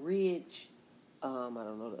 Roddy Ricch. I don't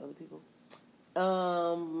know the other people.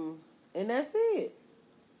 And that's it.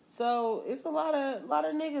 So it's a lot of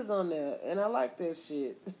niggas on there, and I like that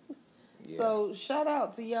shit. Yeah. So shout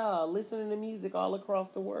out to y'all listening to music all across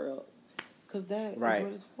the world, cause that is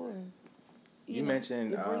what it's for. You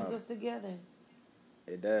mentioned it brings us together.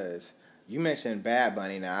 It does. You mentioned Bad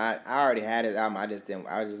Bunny. Now I already had his album. I just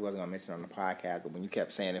wasn't gonna mention it on the podcast. But when you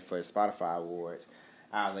kept saying it for the Spotify Awards,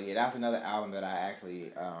 I was like, yeah, that's another album that I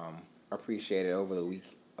actually appreciated over the week.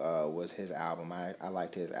 Was his album. I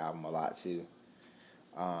liked his album a lot too.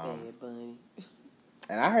 Bad Bunny.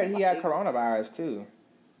 And I heard he had coronavirus too.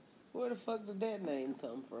 Where the fuck did that name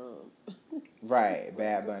come from? Right,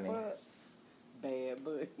 Bad Bunny. Bad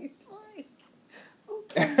Bunny. Like, who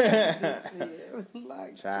comes this shit?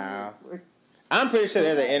 Like, child. I'm pretty sure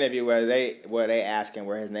there's an interview where they asking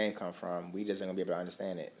where his name come from. We just ain't gonna be able to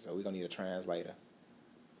understand it, so we're gonna need a translator.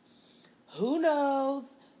 Who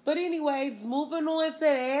knows? But anyways, moving on to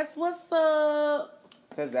That's What's Up.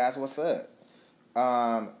 Because That's What's Up.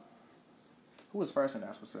 Who was first in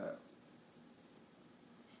That's What's Up?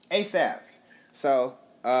 ASAP. So,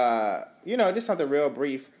 just something real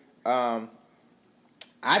brief. I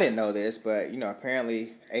didn't know this, but,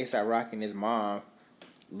 apparently ASAP Rocky and his mom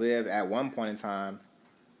lived at one point in time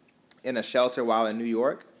in a shelter while in New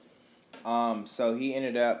York. So he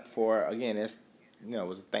ended up it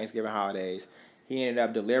was Thanksgiving holidays. he ended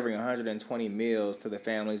up delivering 120 meals to the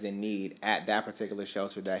families in need at that particular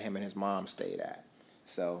shelter that him and his mom stayed at.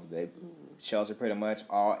 So the shelter pretty much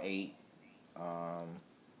all ate.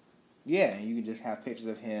 Yeah, you can just have pictures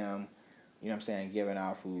of him, you know what I'm saying, giving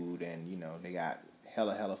out food, and, you know, they got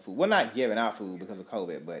hella food. Well, not giving out food because of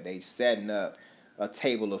COVID, but they setting up a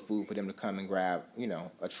table of food for them to come and grab, you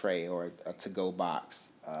know, a tray or a to-go box,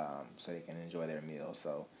 so they can enjoy their meal.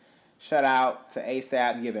 So, shout out to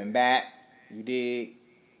ASAP giving back. You dig?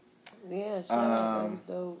 Yeah, shout out. That was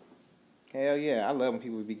dope. Hell yeah, I love when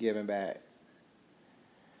people be giving back.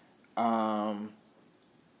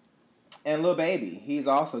 And Lil Baby, he's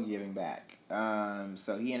also giving back.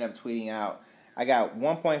 So he ended up tweeting out, I got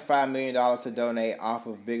 $1.5 million to donate off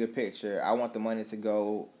of Bigger Picture. I want the money to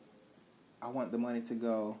go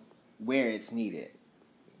where it's needed.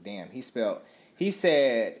 Damn, he spelled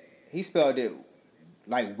it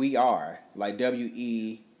like we are, like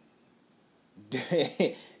WE.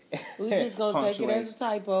 We just gonna take it as a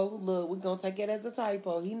typo. Look, we're gonna take it as a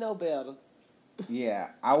typo. He know better.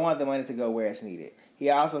 Yeah, I want the money to go where it's needed. He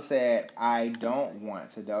also said, I don't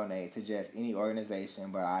want to donate to just any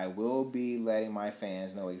organization, but I will be letting my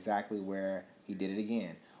fans know exactly where, he did it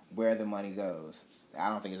again, where the money goes. I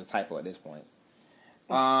don't think it's a typo at this point.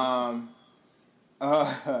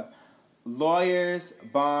 Lawyers,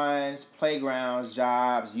 bonds, playgrounds,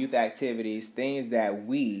 jobs, youth activities, things that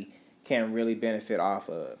we can really benefit off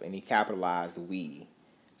of. And he capitalized the we.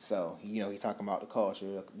 So, you know, he's talking about the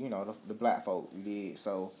culture, you know, the black folk, you did.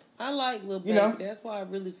 So, I like Lil Baby. That's why I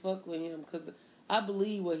really fuck with him, because I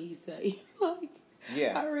believe what he say. Like,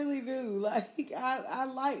 yeah, I really do. Like, I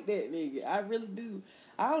like that nigga. I really do.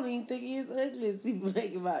 I don't even think he's ugly as people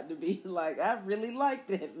make him out to be. Like, I really like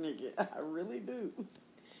that nigga. I really do.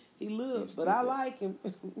 He looks, but I like him.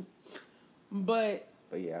 But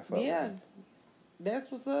yeah, I fuck with him.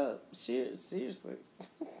 That's what's up. Seriously.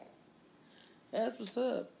 That's what's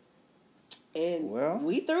up. And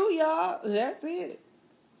we through, y'all. That's it.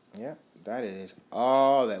 Yep, that is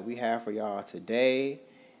all that we have for y'all today.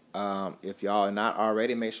 If y'all are not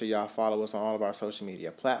already, make sure y'all follow us on all of our social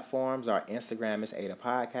media platforms. Our Instagram is Ada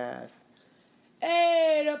Podcast.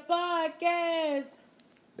 Ada Podcast.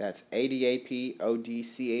 That's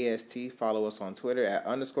ADAPODCAST. Follow us on Twitter at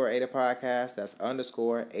 _Ada Podcast. That's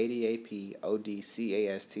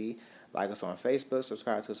 _ADAPODCAST. Like us on Facebook.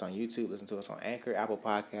 Subscribe to us on YouTube. Listen to us on Anchor, Apple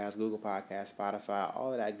Podcasts, Google Podcasts, Spotify,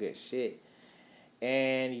 all of that good shit.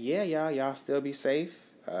 And yeah, y'all still be safe.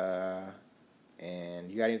 And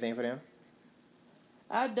you got anything for them?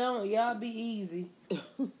 I don't. Y'all be easy.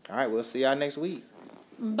 All right, we'll see y'all next week.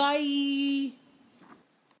 Bye.